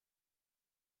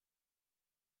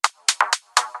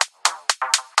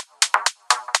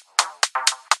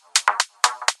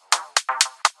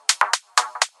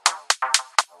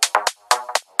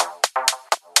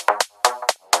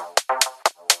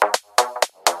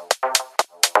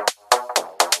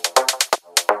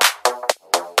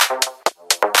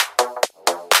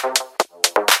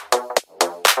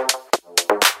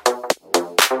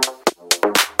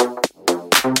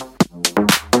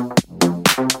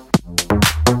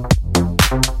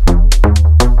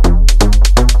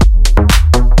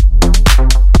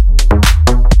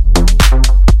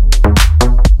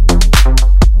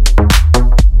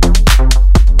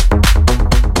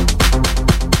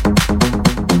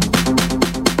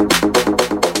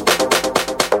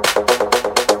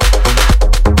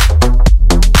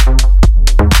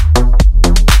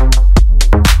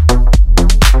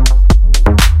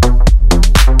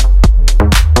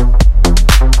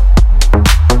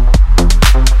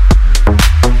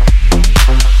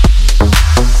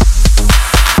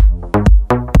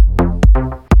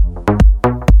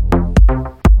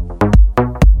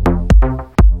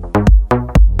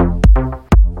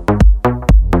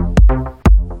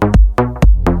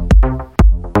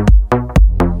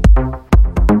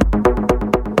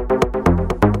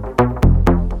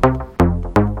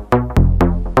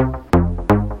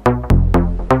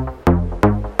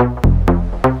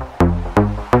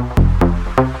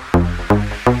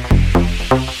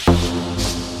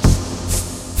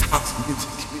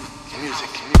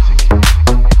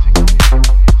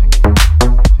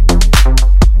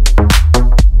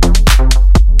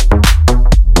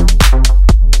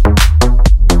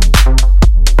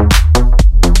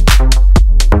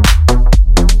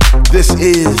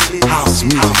is house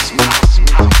music.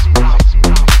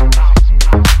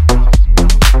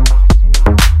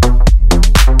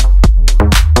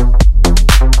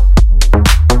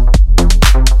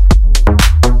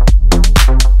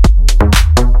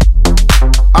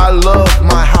 I love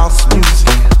my house music.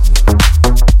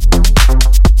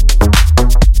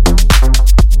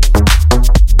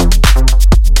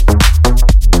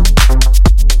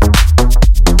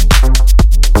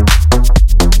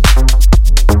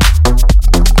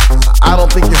 I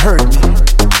don't think you heard me.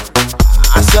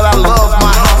 I said I love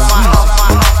my house music.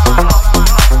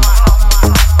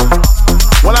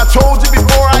 When I told you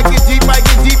before, I get deep, I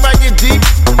get deep, I get deep,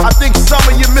 I think some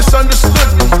of you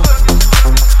misunderstood me.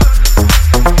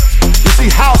 You see,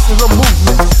 house is a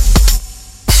movement.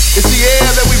 It's the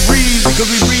air that we breathe because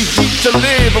we breathe deep to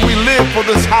live, and we live for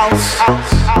this house.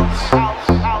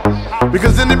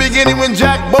 Because in the beginning when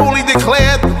Jack Bowley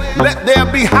declared, "Let there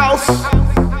be house,"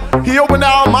 he opened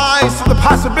our minds to the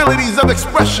possibilities of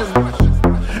expression.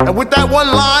 And with that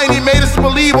one line, he made us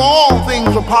believe all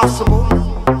things were possible,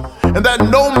 and that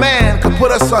no man could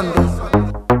put us under.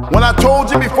 When I told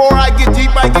you before, I get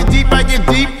deep, I get deep, I get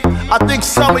deep, I think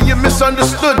some of you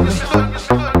misunderstood me.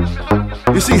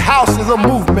 You see, house is a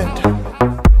movement.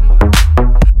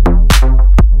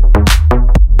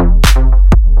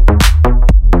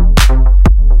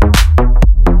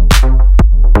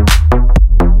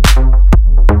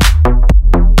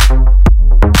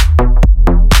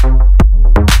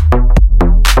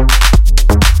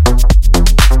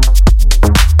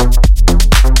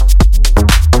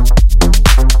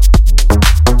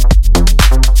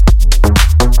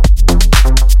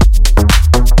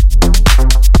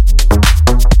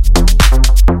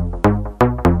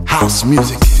 House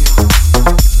music.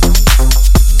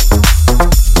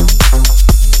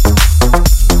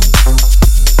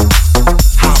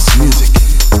 House music.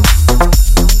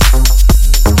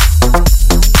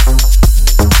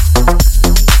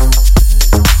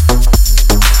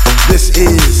 This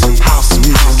is house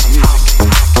music.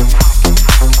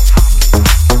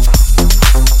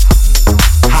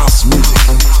 House music.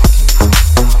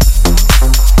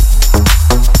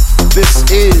 This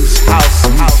is house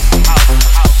music.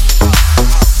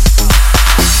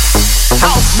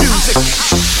 House music.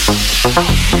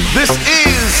 This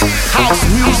is house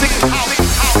music.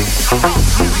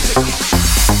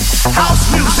 House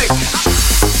music.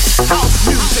 House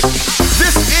music.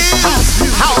 This is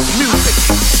house music.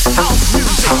 House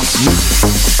music. House music.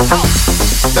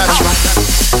 That's right.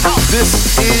 This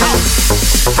is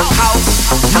house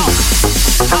music.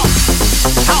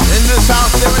 In this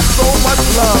house there is so much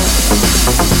love.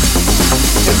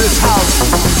 In this house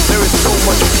there is so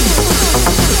much peace.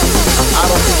 I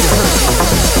don't think you heard me.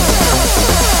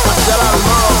 I said I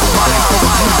love my house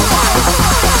music.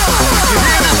 You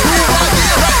hear this groove right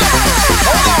here, right there?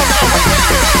 Hold on now, wait.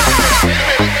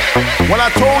 When I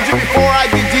told you before, I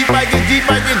get deep, I get deep,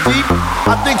 I get deep,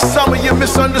 I think some of you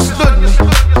misunderstood me.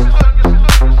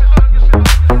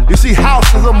 You see,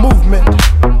 house is a movement.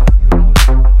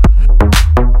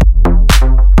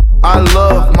 I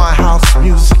love my house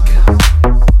music.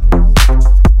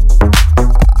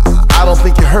 I don't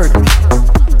think you heard me.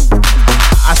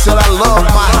 I said I love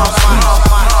my house music.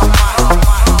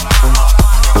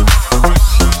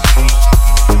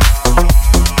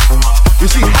 You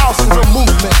see, house is a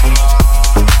movement.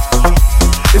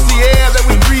 It's the air that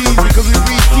we breathe because we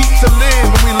breathe deep to live,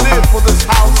 and we live for this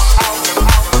house.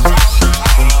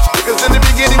 Because in the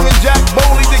beginning when Jack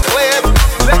Bowley declared,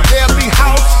 "Let there be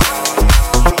house,"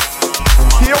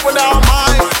 he opened our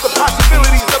minds to the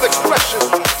possibilities of expression.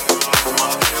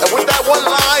 And with that one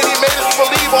line, he made us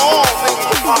believe all things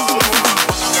were possible,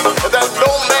 and that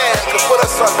no man could put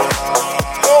us under.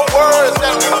 More words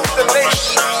that moved the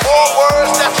nation, more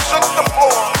words that shook the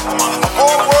floor,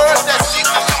 more words that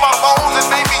seeped into my bones and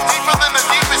made me deeper than the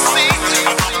deepest sea.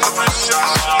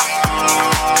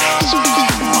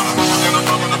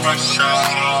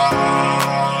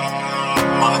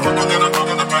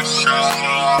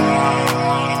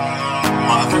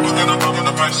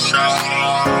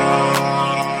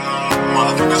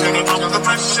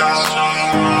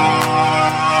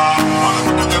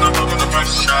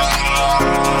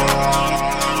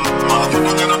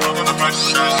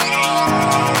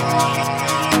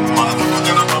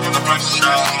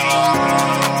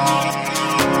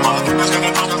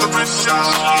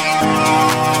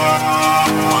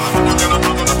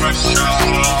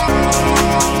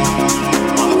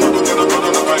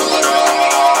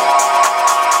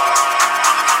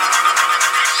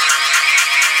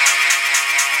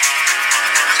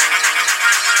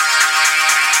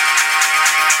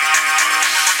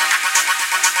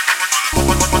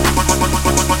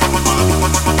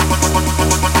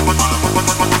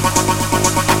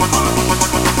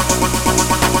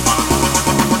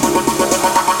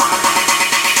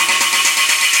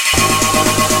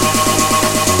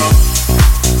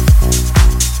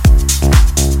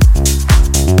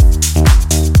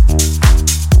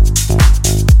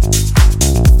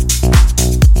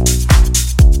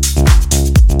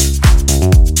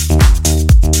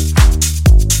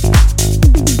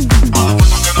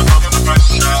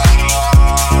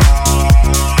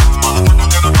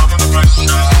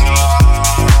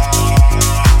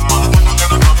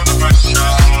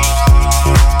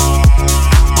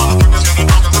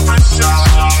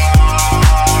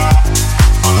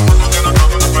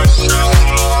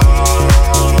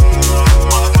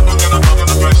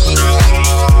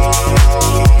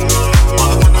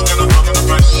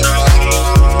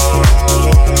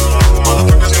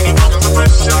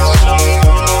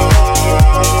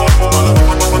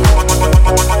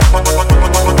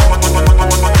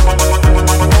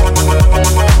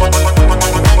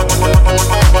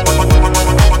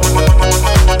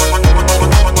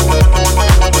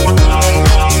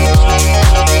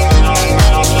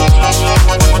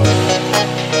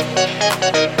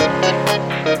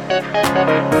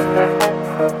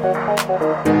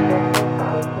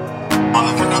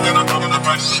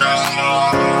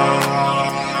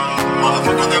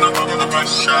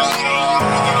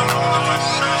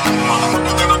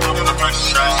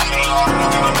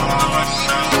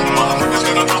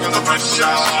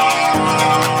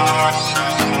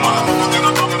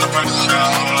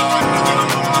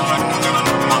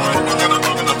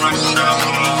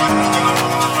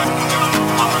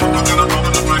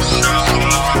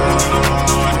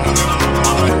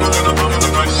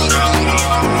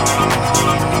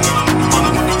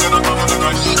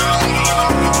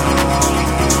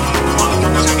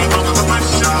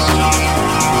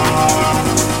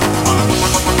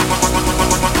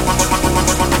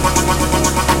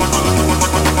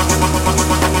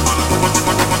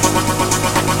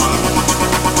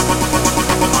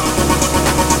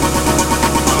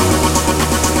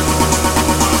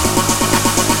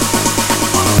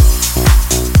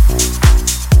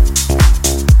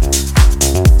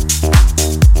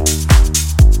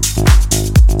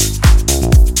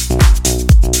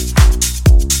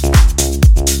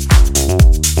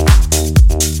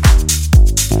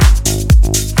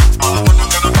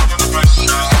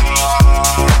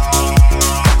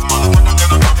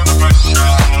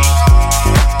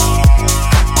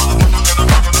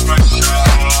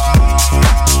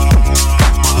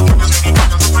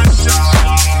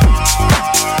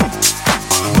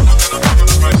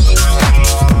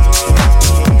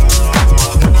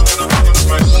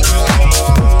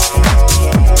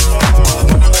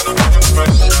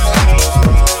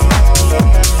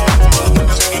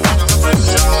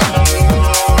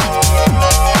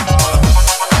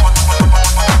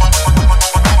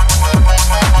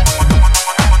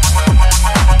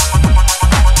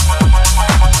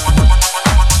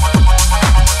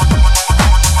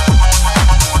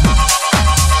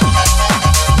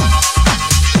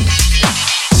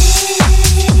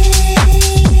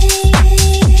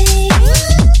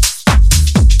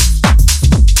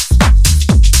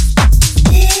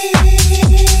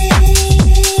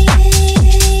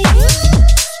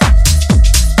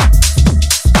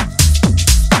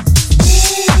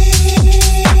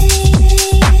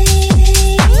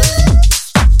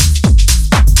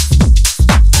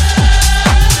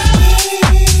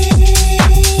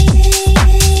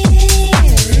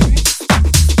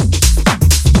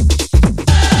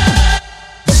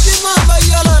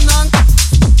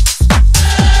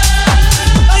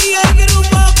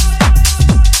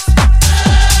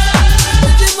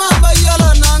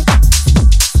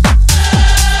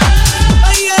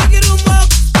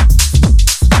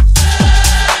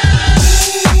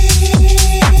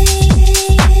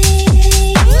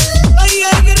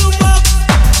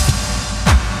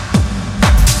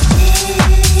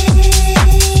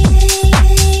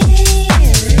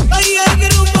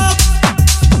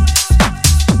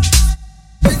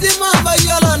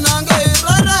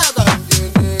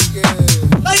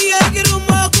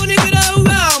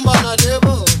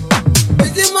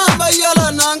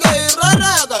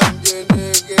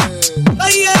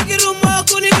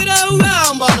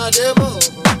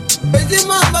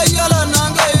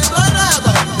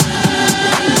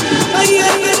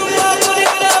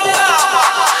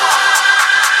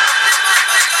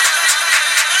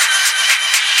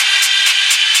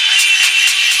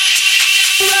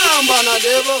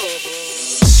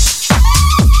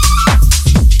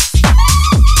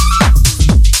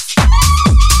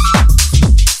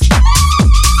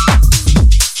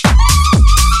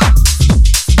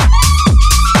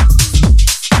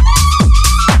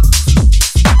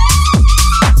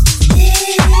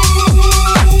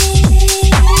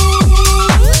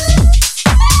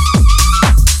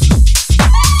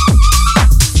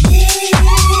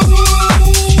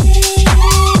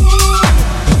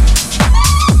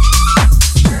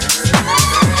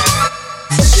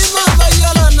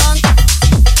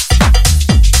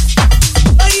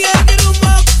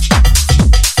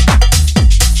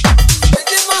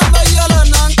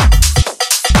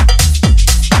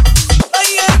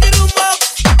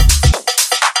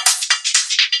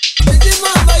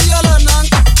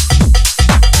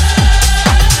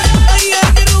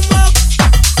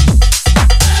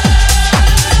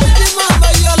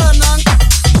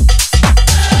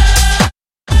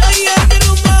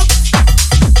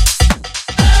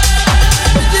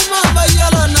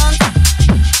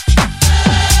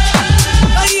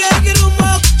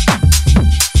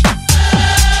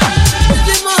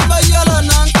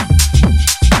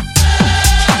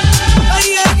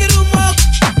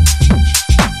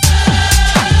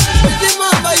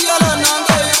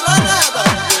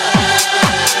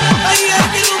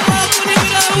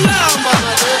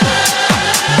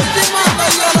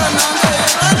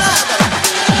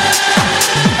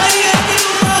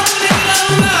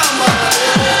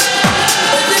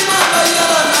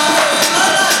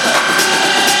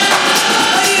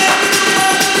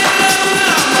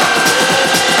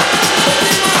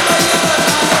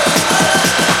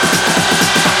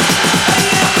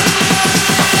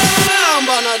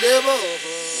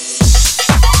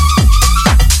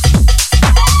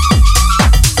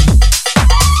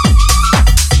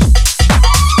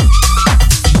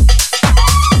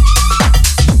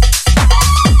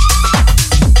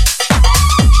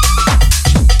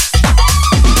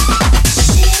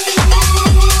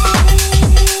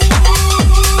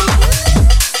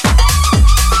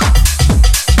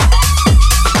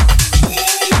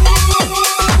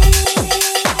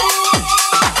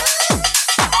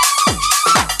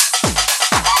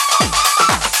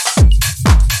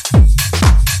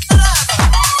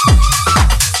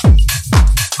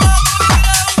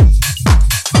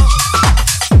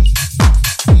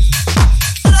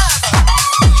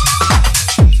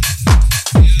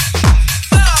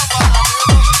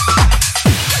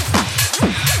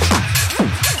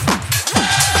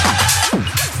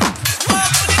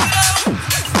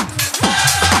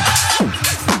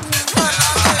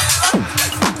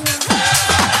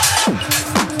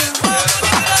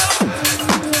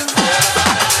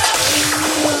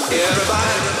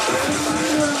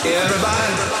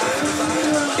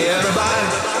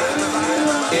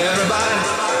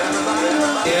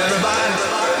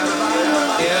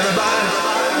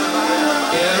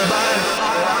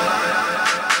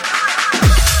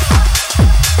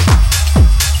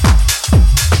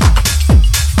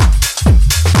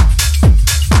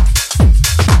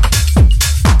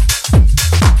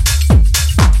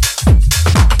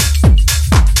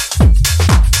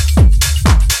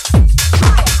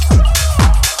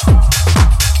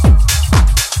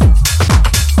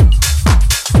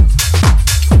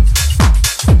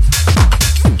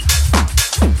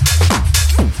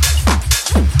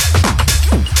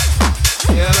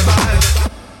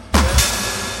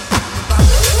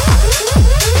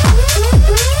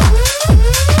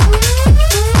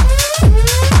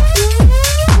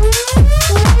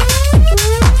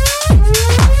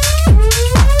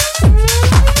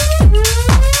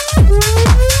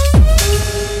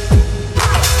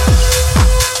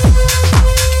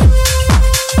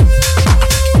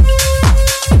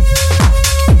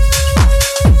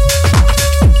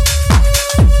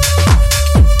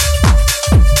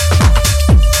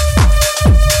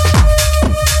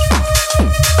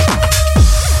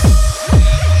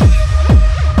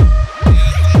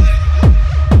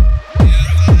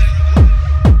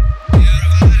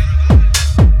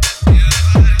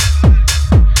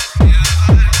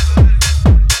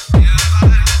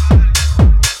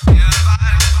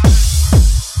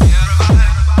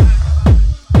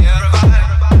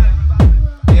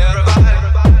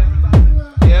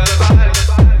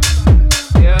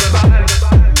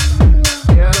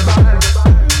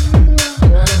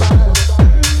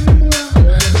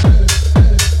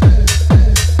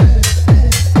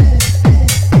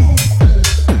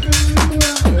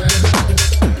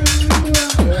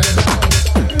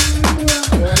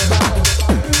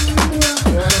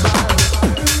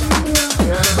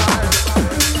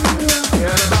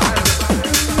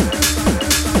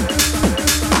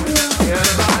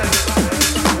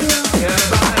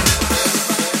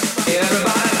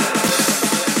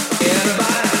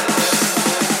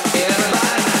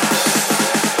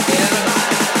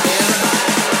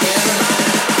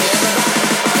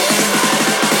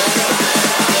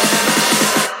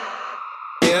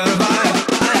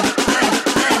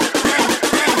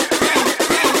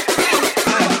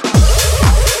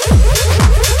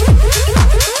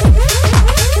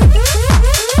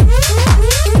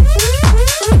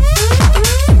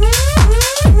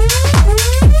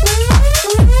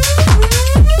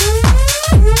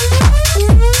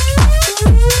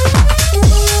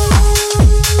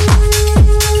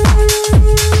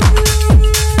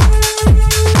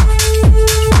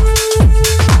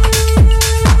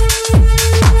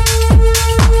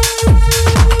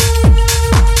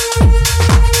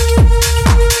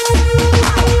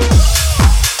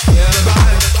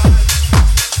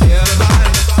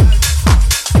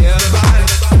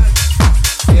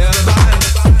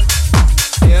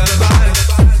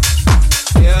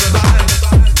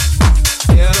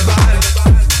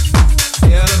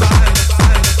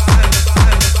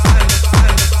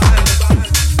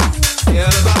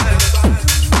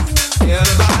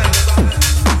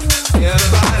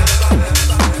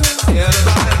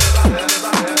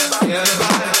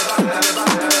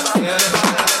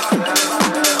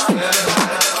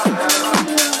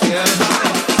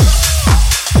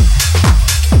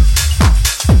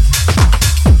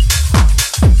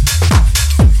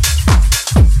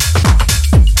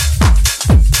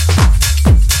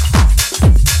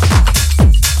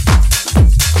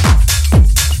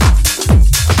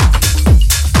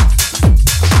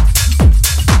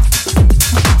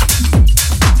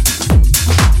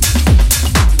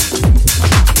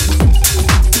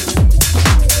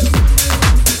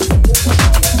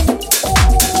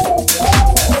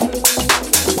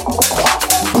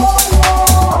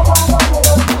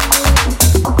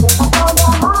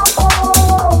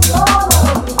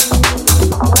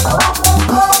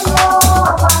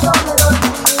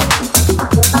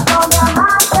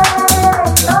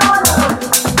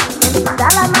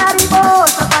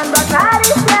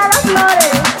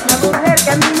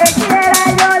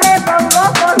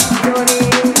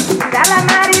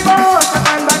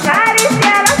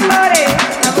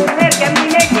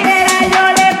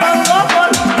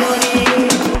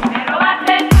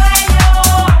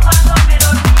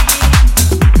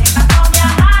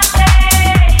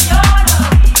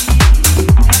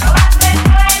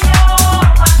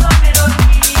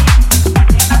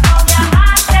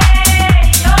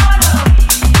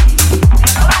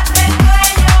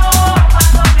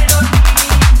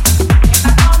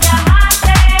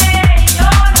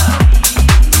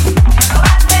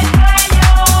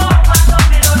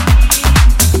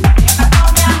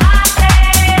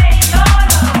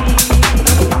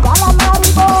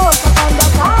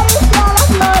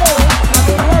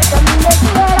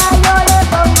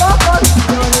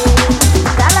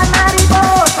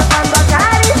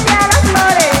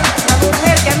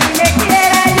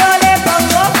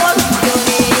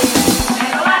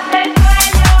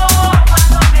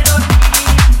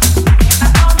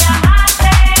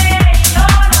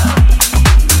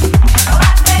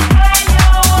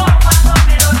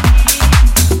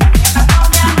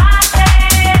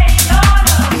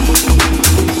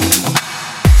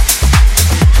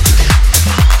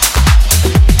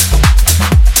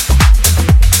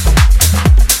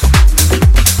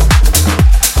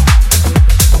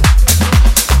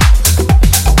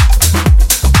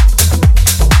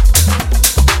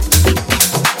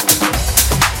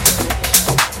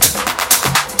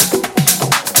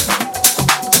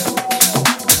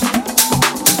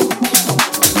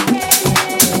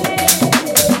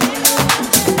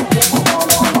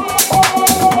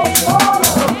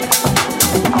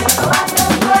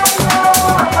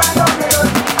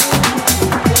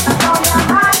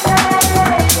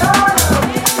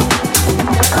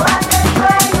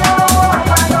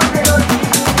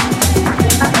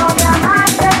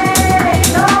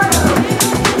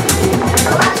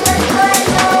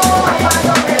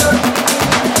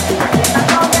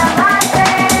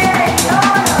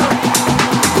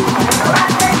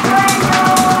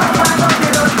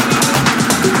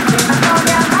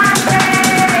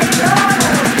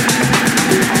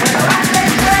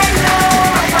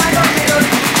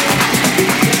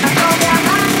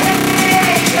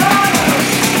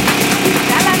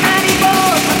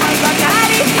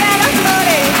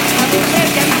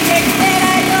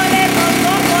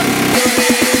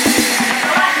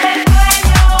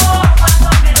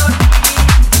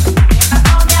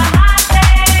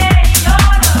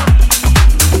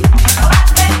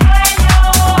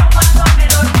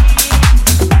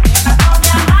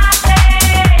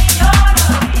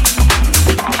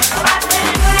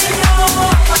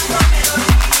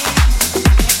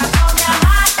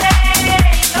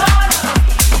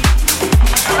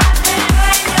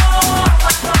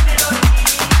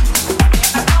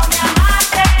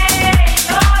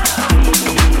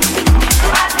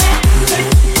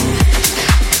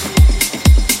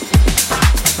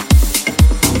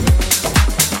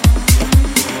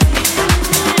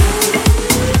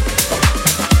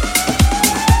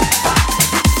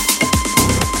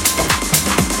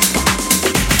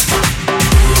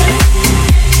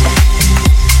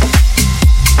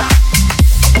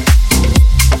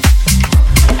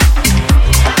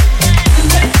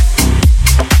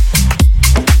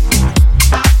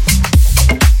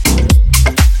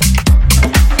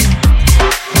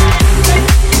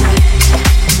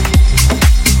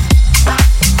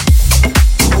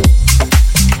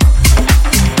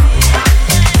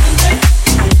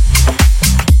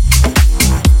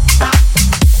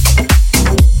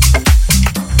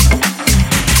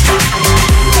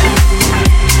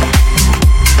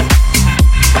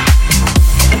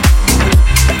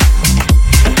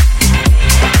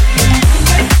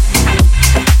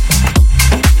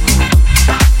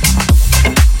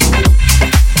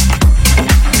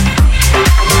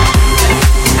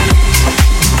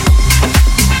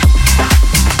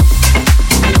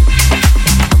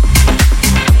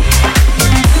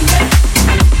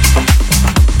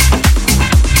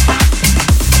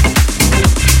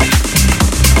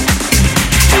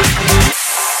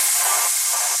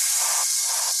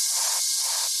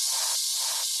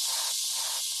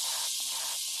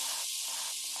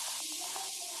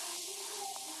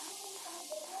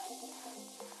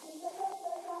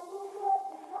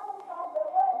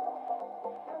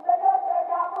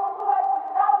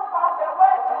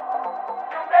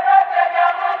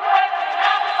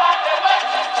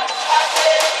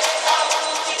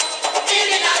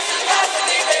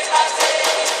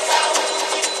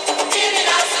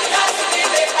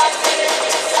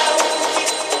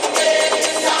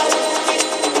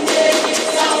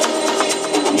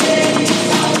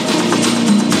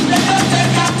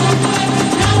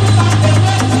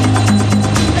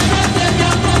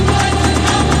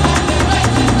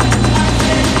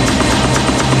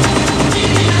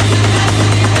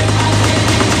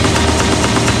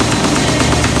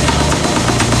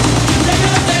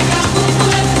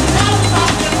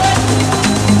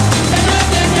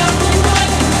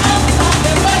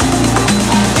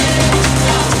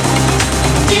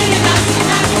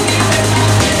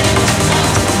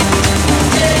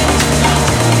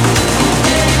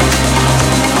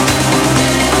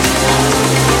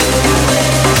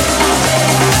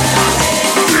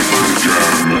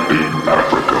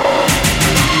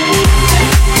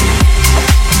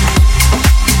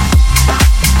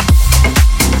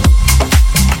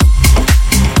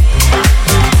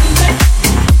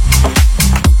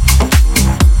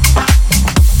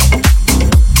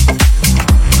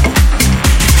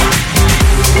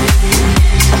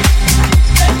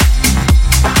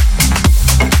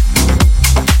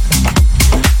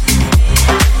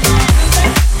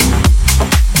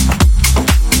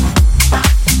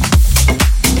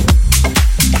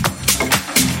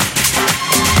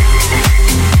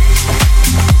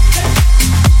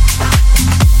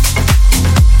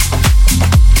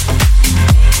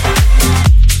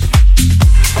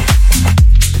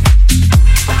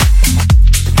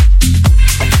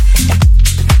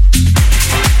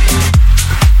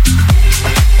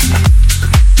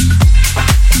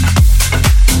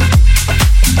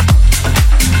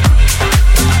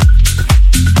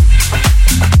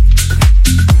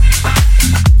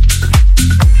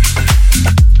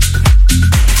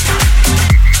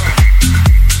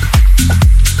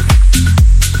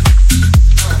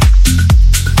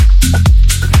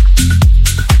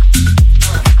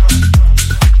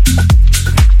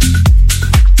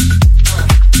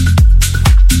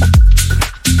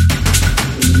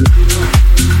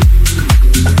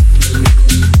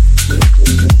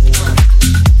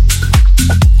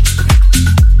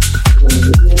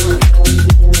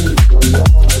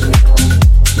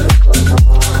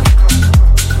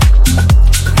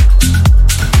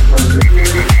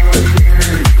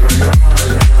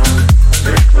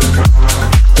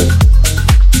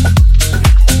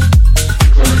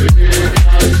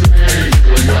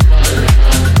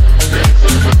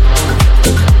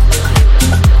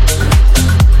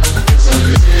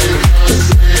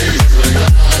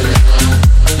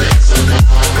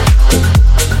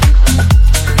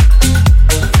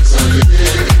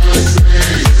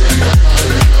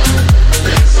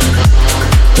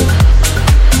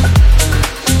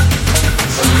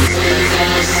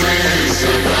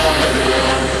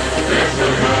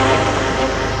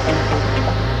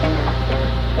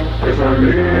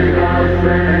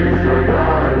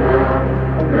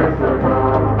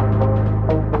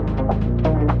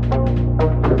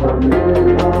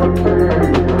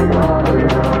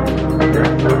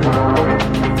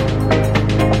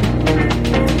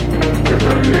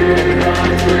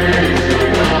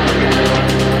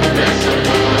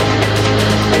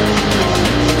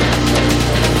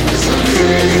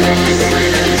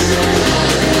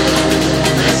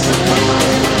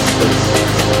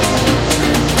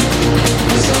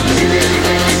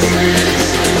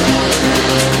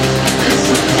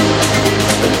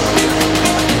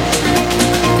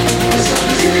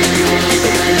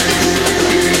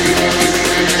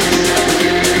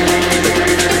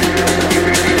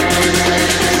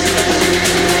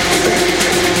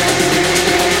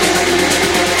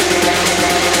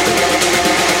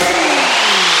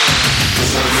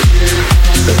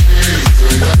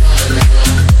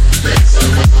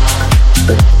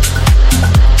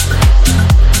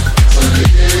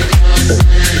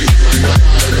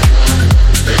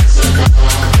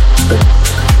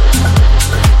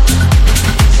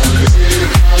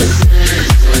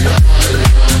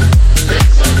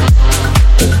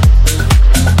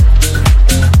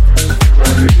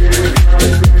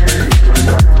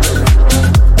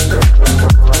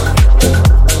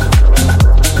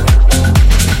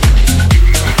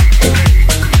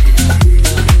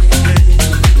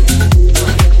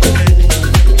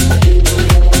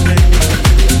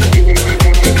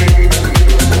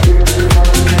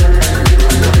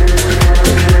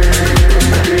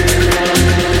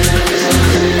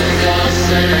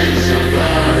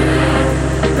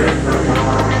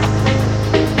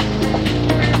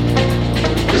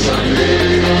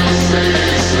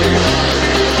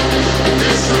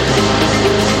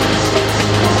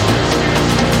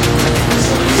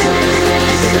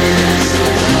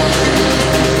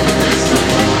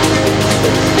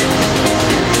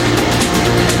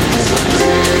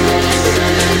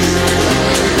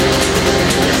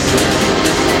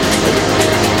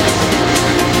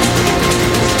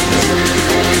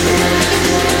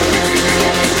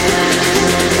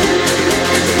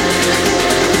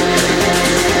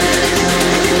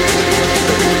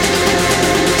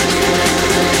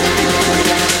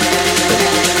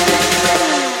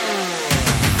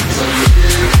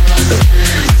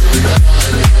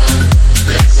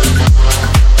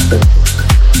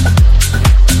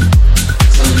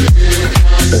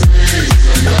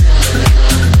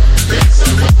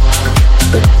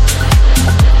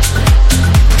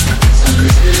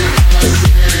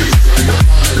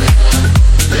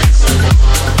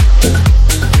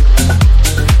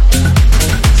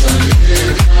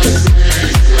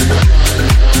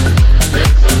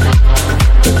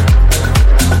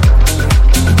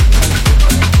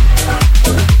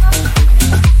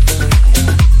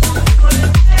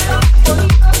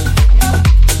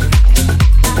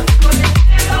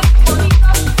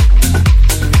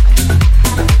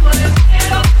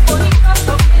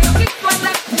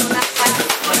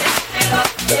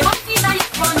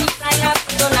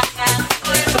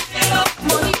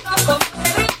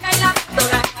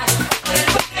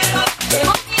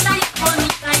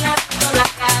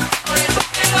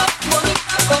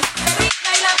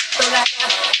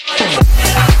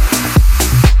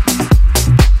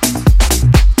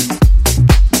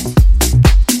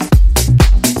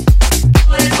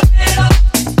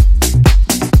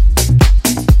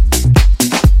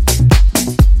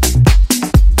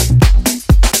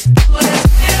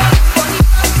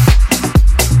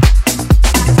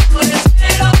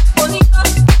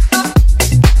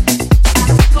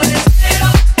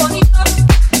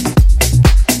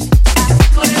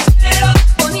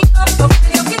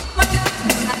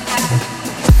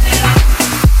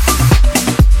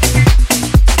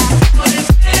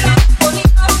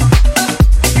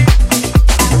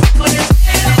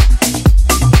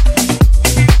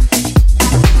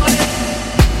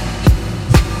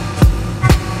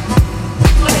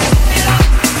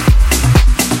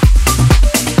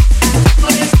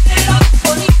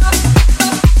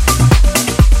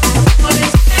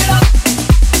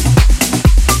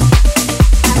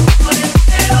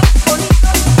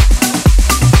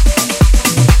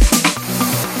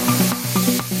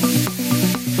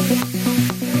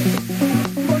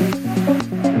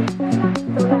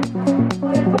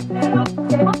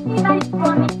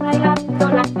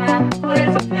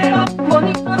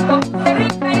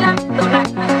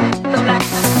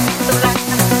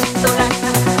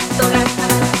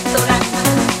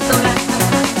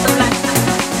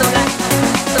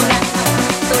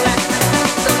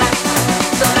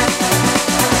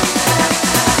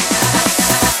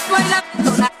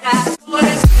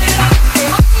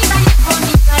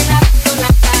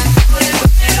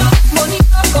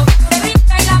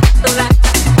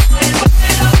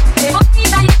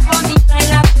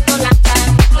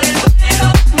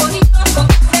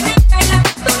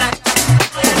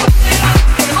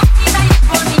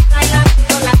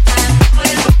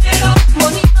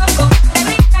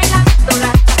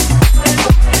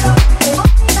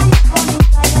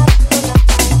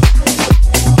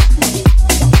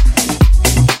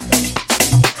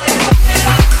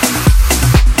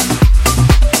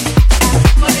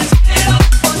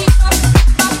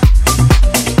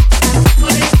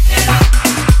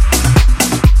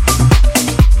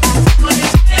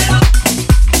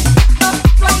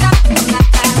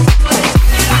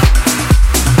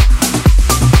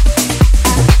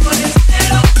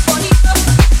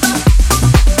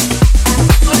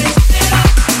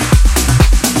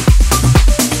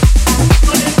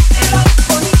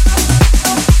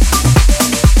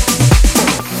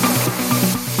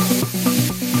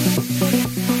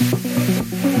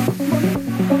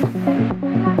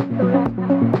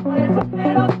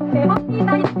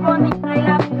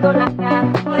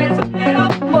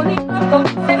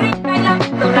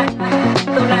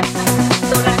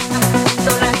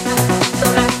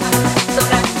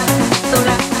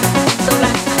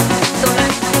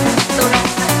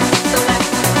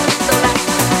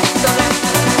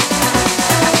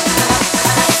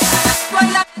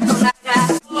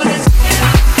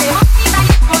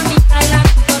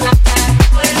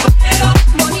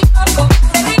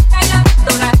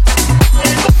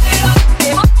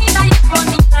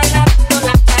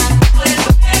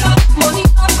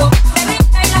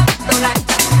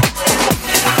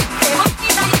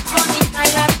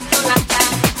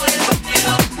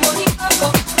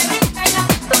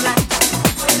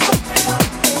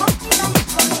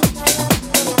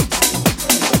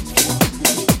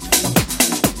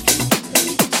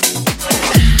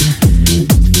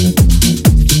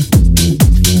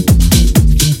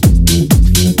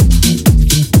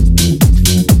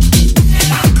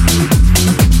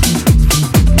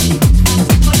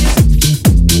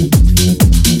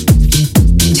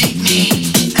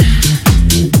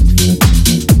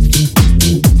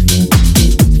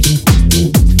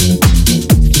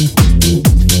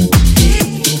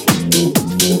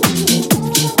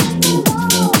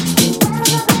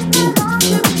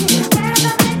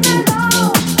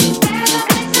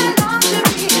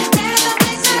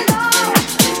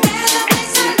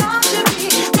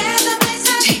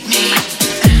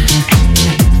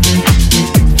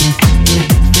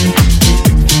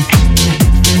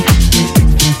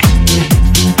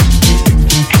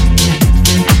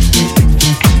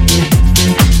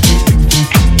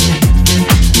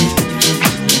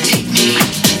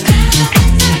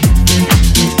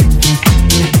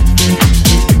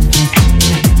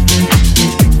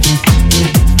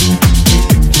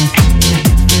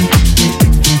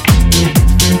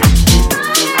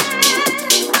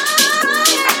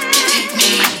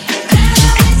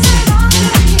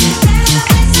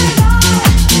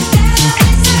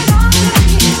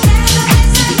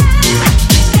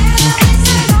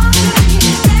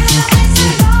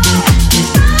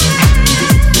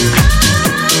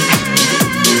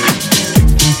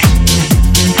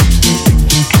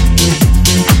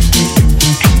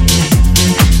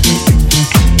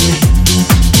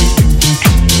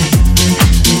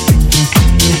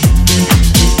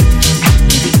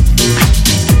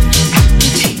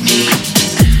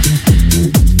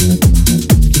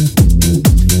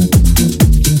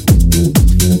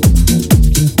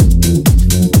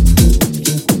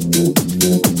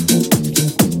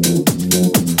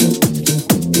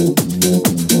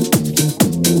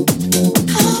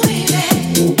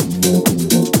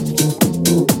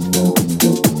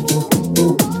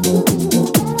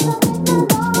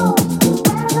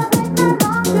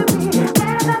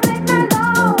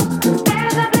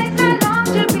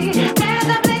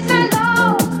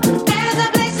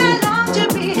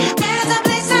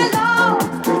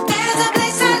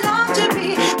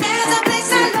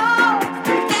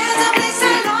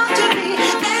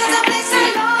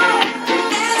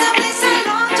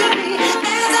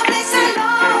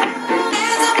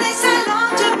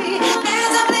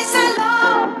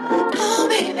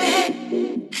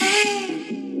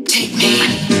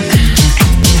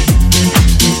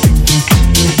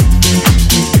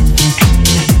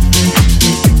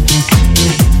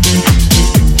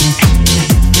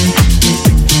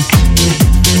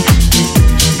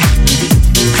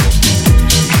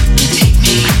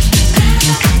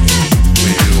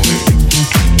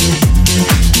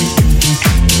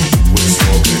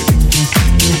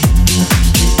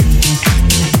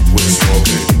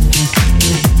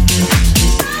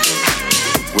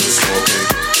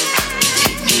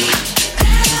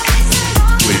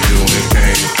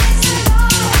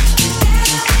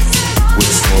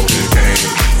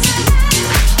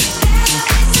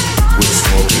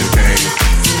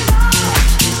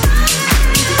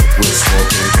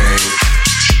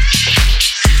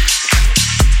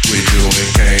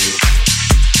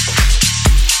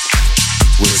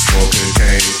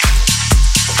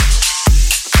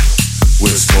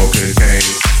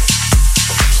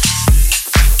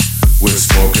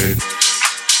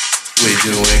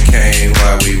 doing cane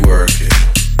while we work it.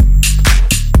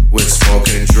 We're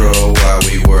smoking dro while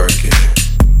we work it.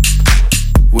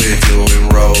 We're doing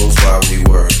rolls while we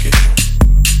work it.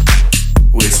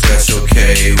 We special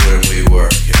K when we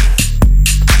work it.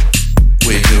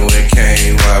 We're doing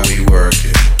cane while we work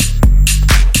it.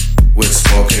 We're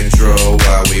smoking dro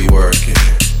while we work it.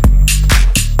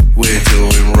 We're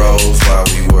doing rolls while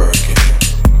we work it.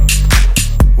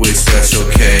 We special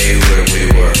K when we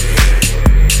work it.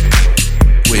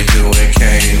 We're doing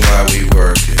cane while we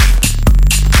work it.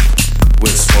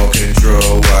 We're smoking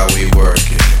dro while we work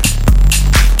it.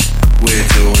 We're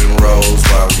doing rolls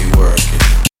while we work it.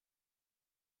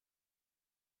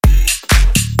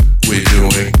 We're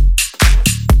doing.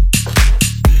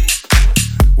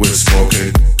 We're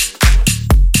smoking.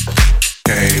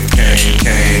 Cane, cane,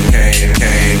 cane, cane,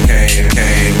 cane, cane,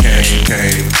 cane, cane,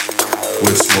 cane.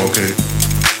 We're smoking.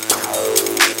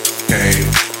 Cane.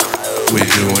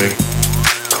 We're doing.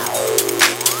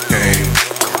 Cane.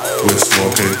 We're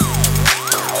smoking.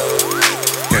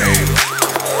 Cane.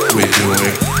 We're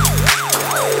doing.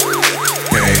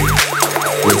 Cane.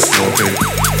 We're smoking.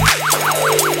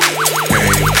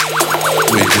 Cane.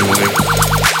 We're doing.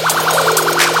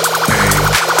 Cane.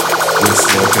 We're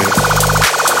smoking.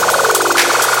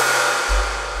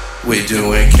 We're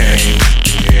doing cane.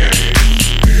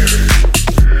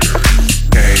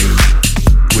 Cane.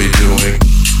 We're doing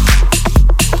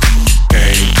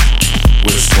cane.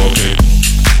 We're smoking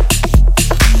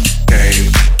cane.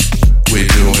 We're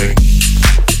doing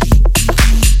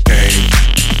cane.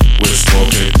 We're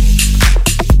smoking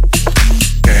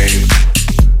cane.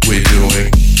 We're doing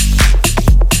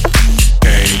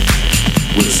cane.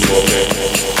 We're smoking.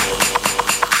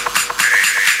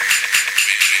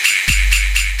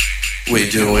 We're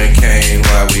doing cane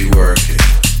while we work it.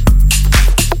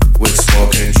 We're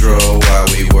smoking dro while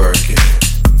we work it.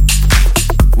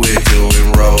 We're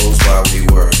doing rolls while we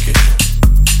work it.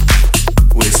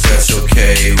 We special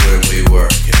K when we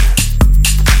work it.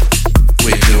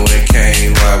 We're doing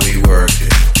cane while we work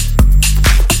it.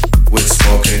 We're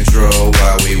smoking dro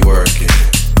while we work it.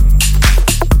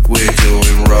 We're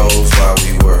doing rolls while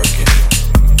we work it.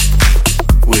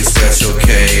 We special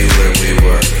K when we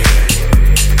work it.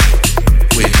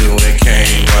 We're doing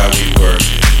cane while we work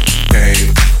it. Cane.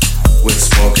 We're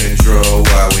smoking dro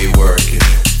while we work it.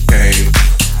 Cane.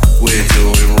 We're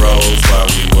doing rolls while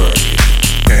we work it.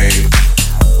 Cane.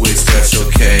 We special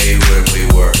K when we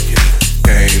work it.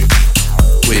 Cane.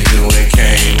 We're doing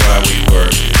cane while we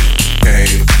work it.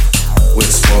 Cane. We're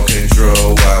smoking dro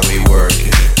while we work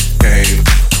it. Cane.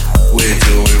 We're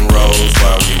doing rolls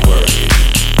while we work it.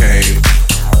 Cane.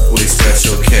 We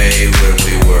special K when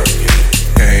we work it.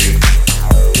 Cane.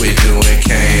 We're doing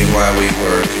cane while we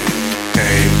work it.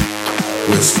 Cane.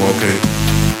 We're smoking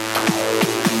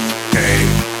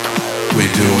cane.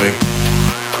 We're doing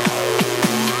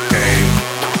cane.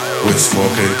 We're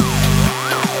smoking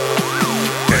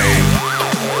cane.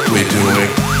 We're doing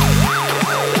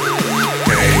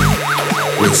cane.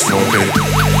 We're smoking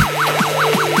cane.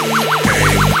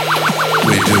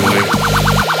 We're doing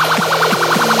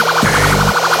cane.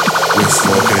 We're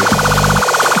smoking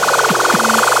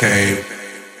cane.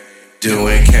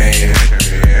 Doing cane.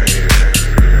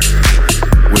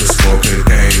 We're smoking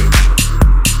cane.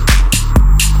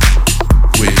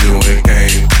 We're doing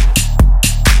cane.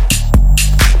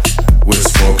 We're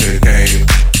smoking cane.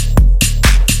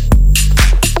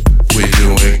 We're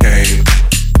doing cane.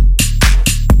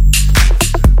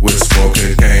 We're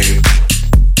smoking cane.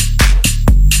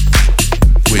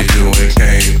 We're doing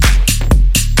cane.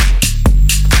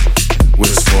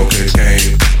 We're smoking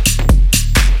cane.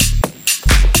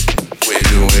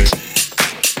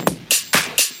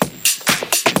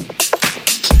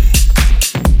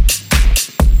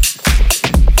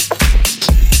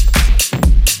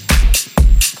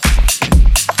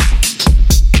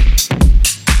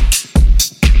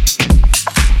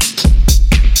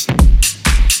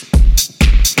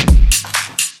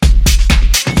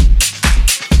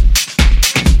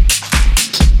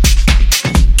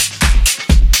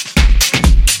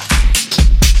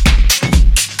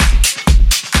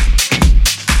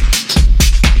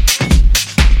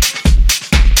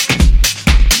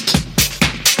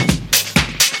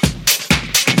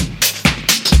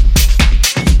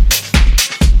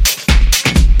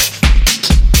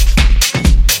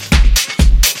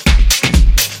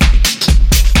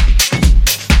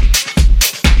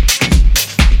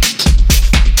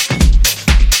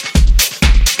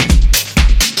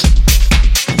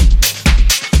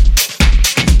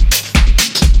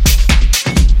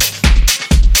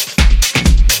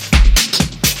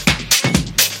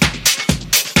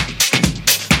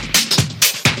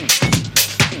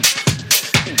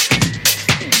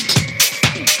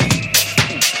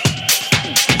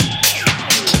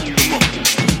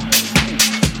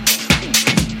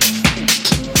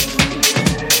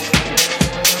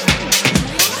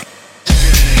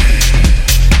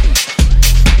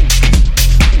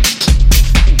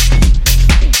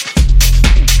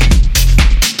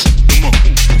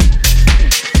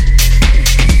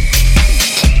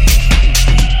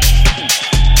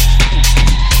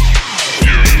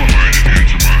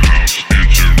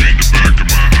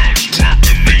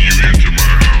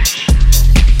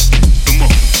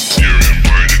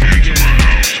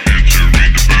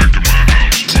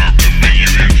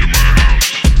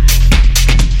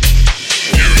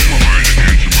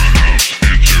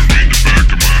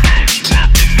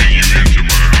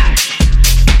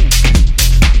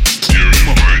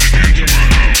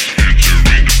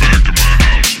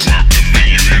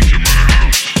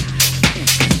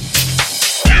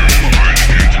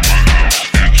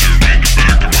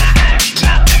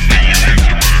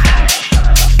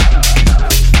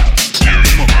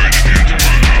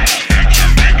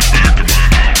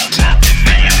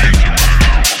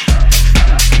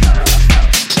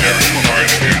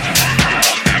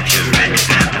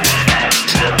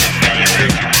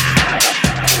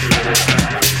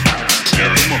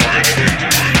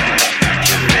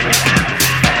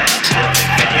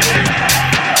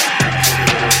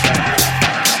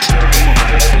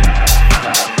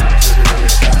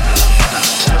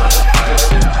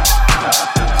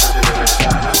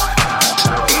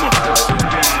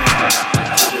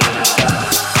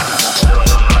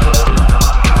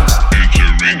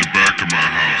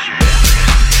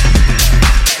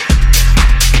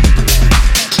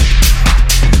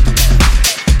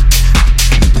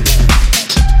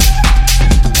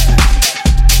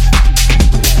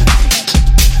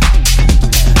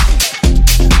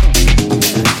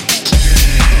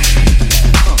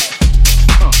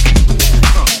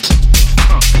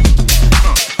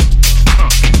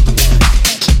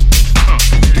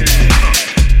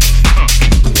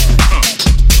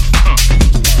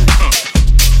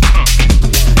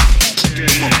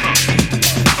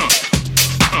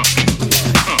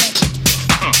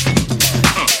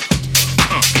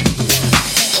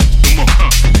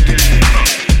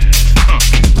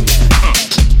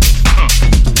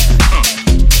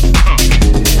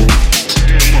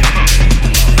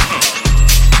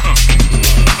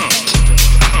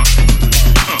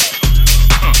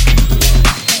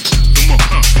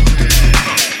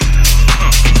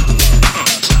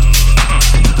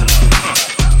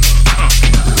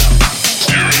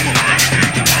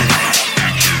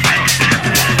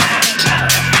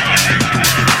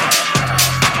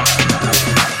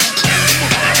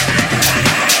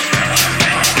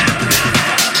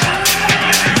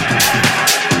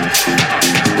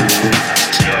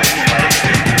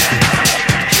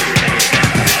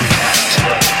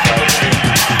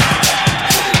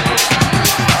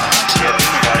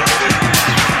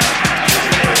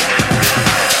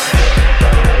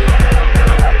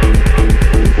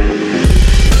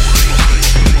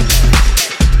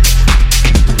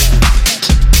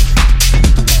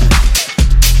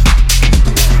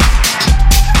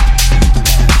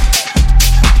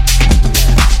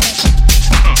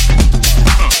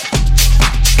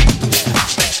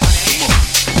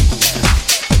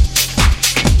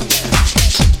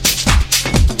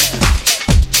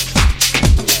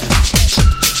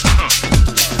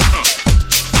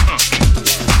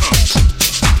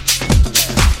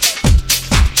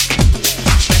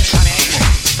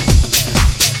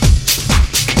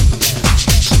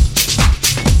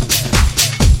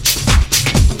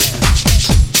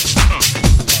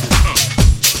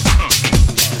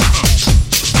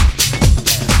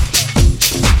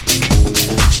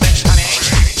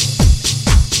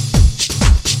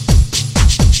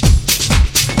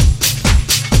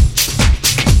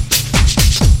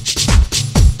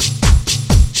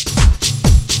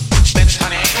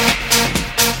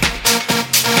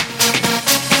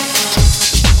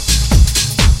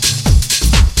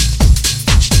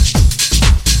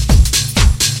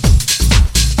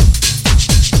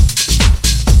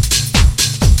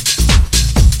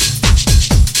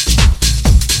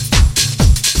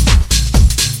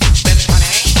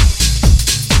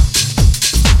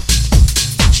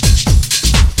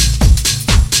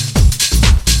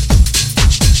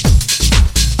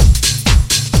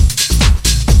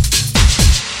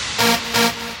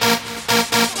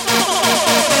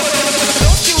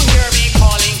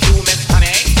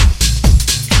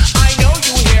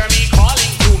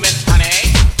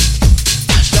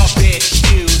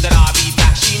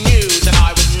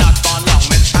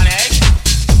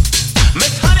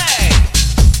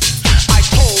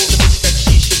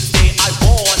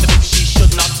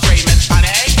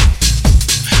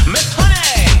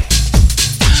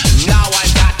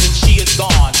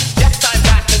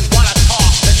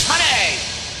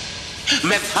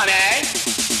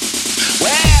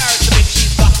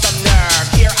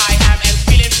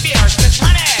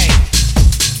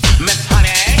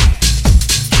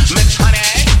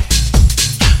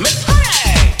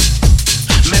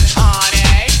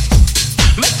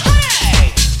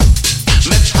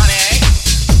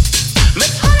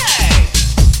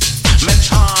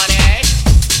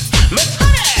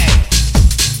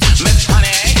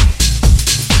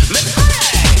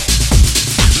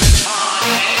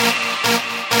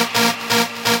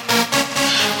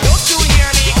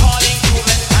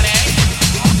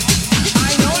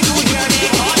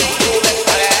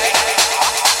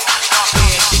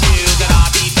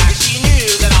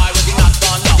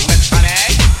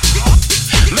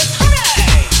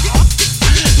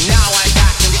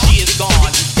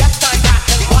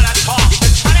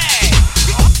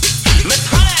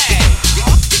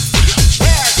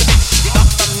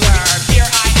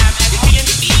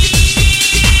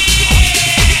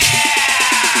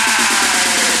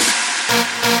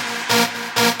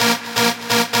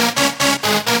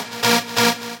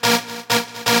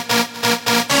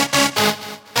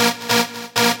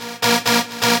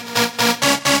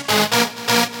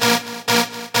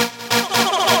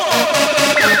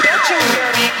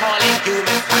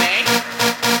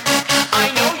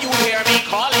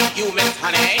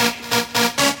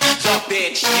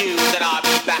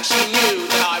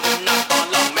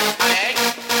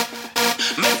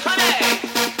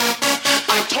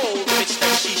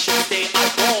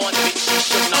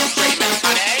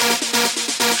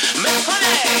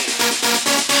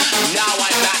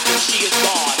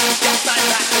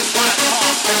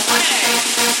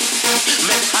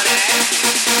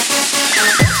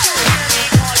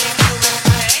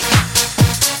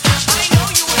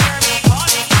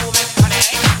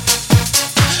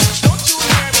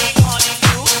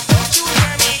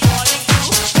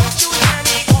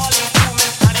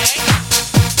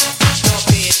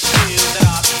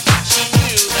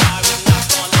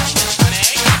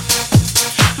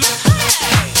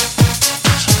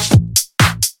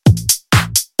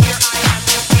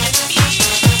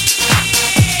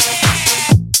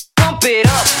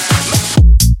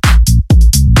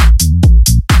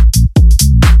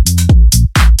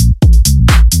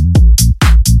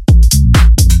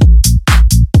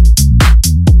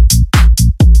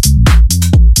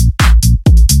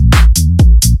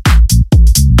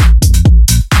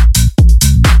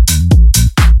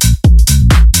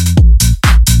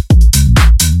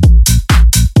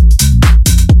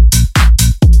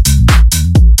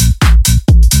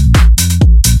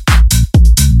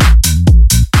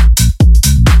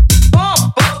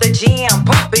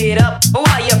 it up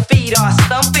while your feet are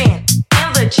stumping.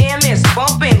 And the jam is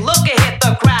bumping. Look ahead,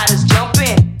 the crowd is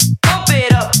jumping. Pump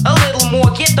it up a little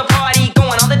more. Get the party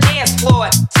going on the dance floor.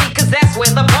 See, cause that's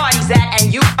where the party's at.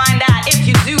 And you find out if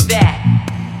you do that.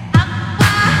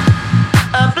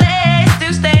 A place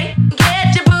to stay.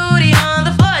 Get your booty on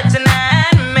the floor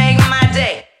tonight. Make my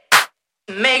day.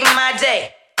 Make my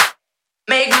day.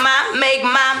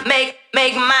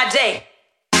 Make my day.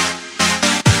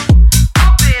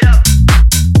 Pump it up.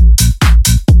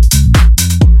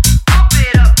 Pump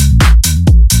it up.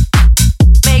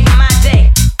 Make my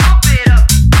day. Pump it up.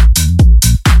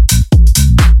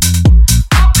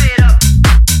 Pump it up.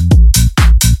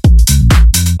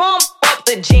 Pump up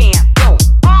the jam. Yo.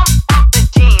 Pump up the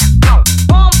jam. Yo.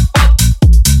 Pump up.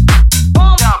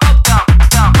 Pump up.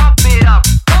 Pump it up.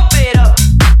 Pump it up.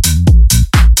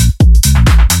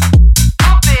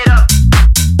 Pump it up.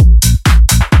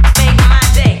 Make my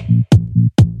day.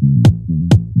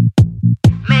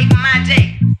 Make my day.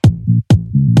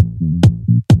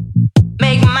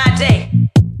 Make my day.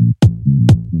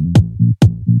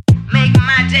 Make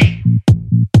my day.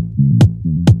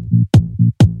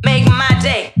 Make my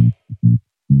day.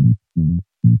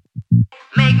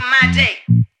 Make my day.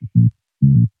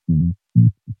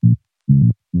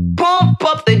 Pump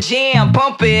up the jam,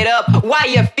 pump it up while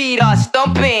your feet are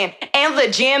stumping. And the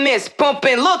jam is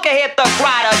pumping. Look ahead, the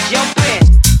crowd are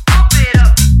jumping. Pump it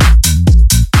up.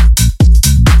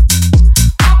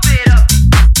 Pump it up.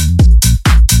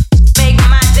 Make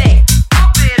my day.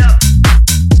 Pump it up.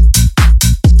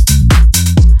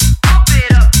 Pump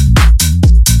it up.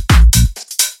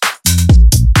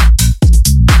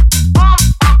 Pump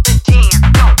up the jam.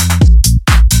 Yo.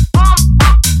 Pump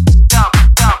up.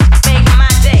 Make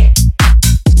my day.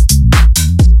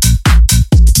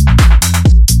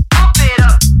 Pump it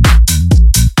up.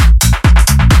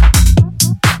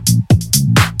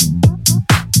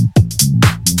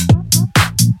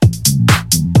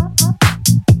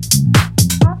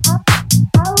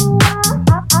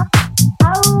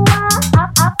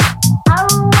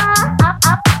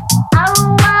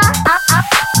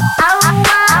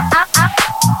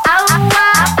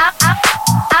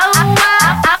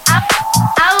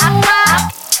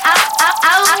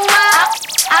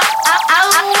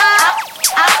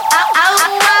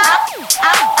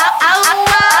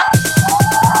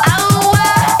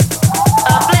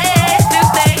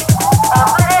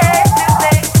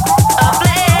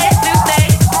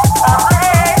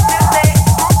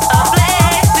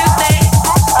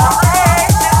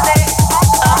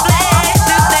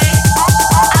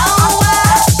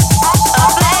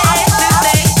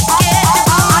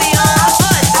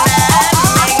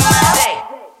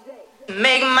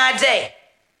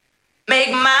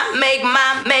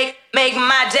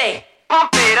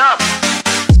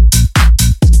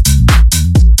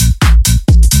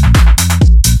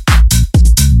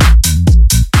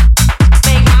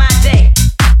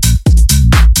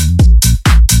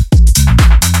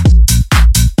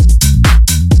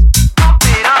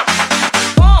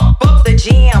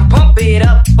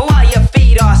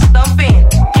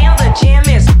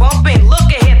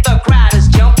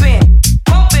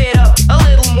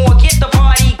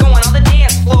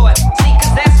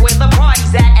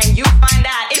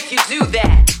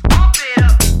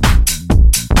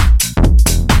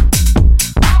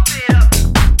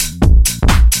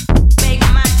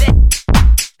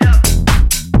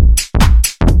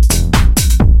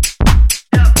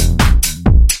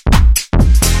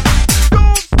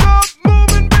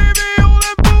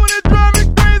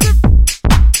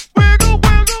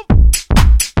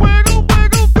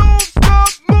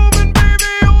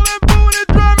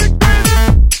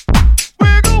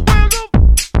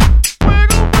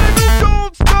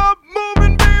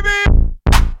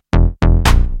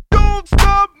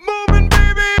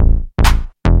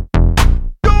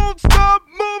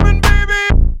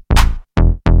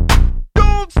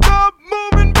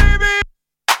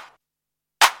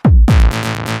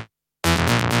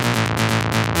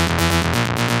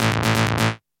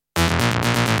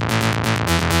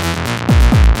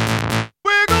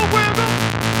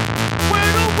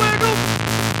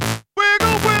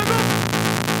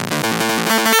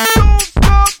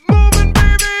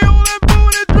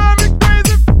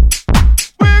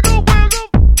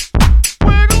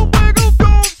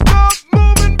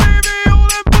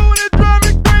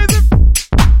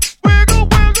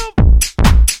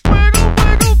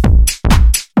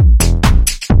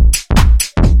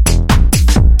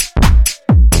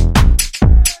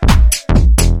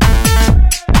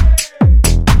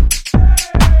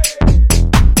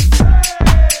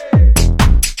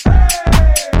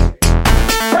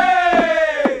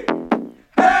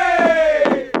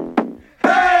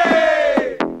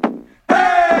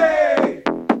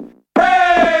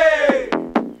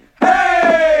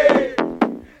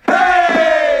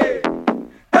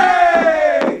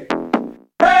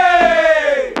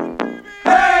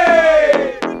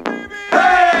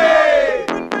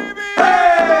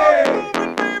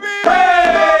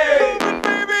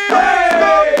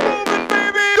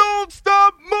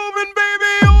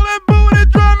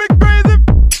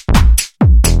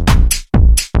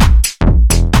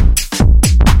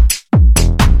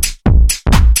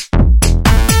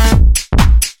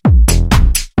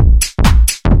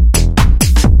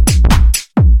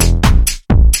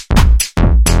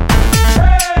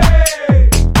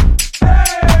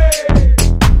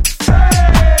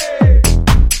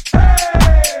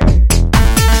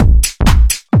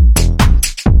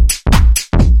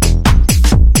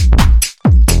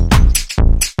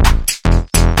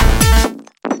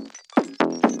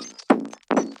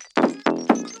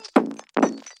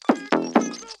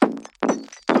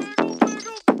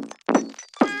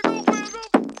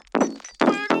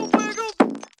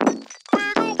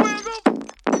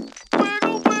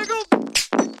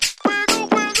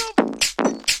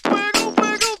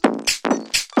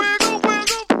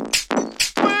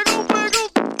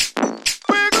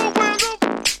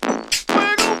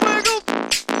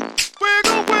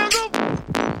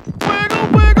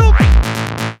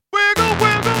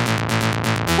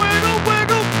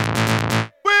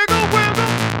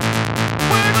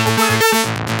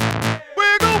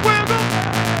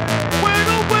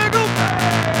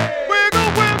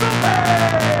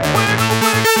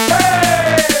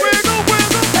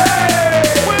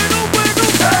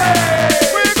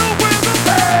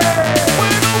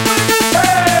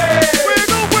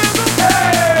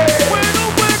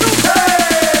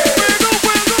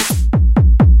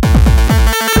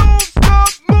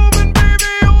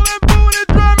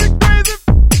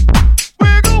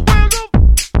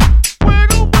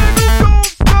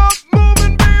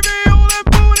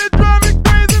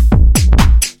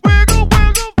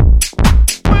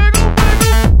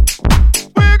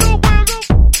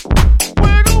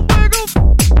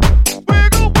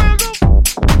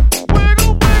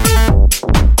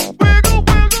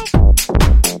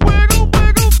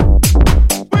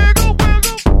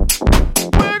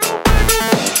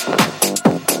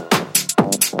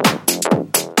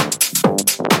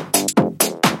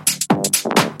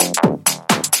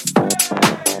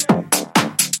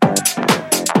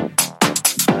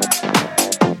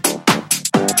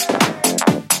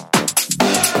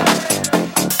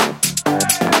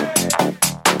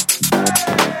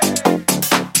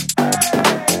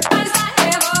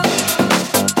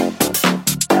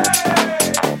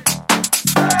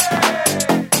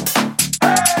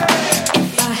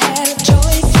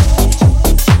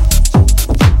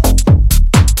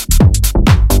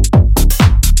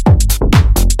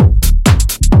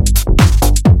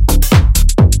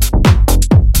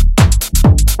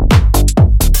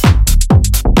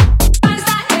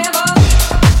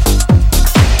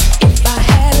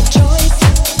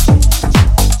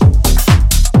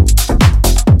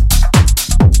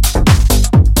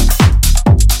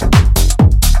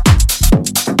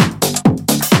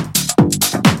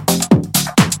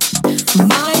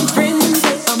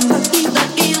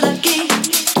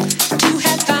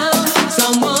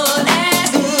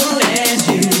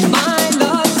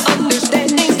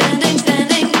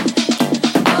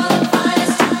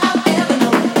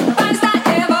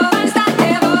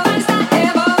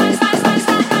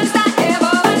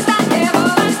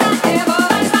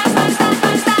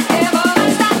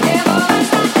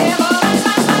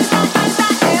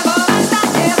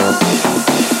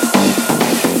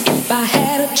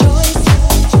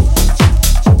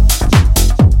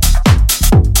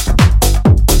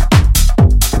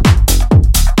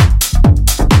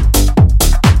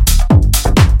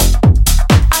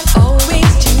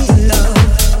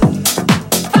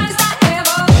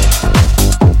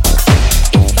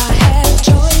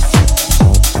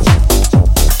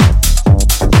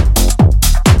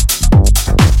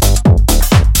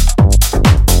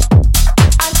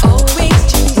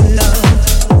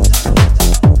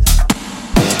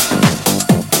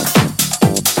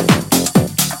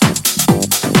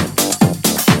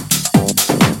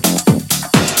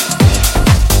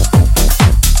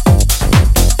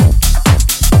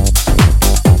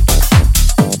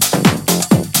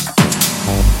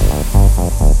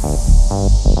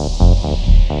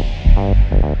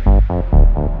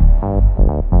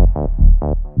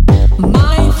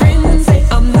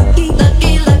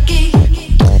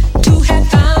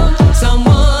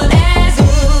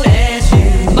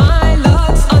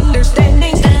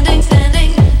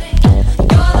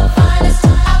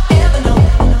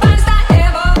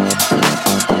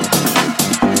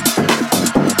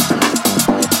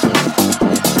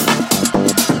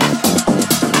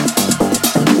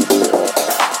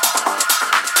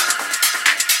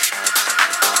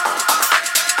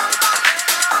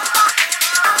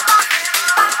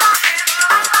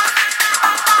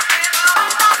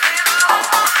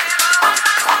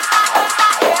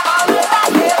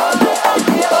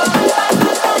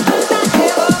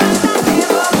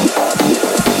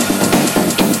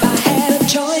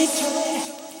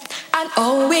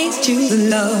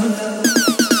 love.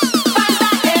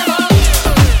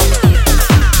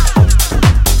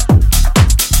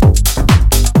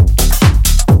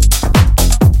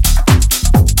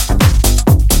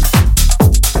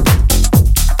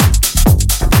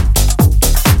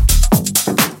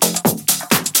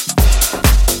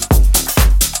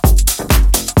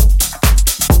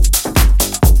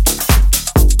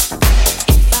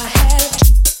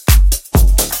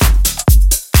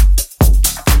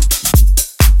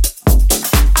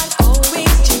 I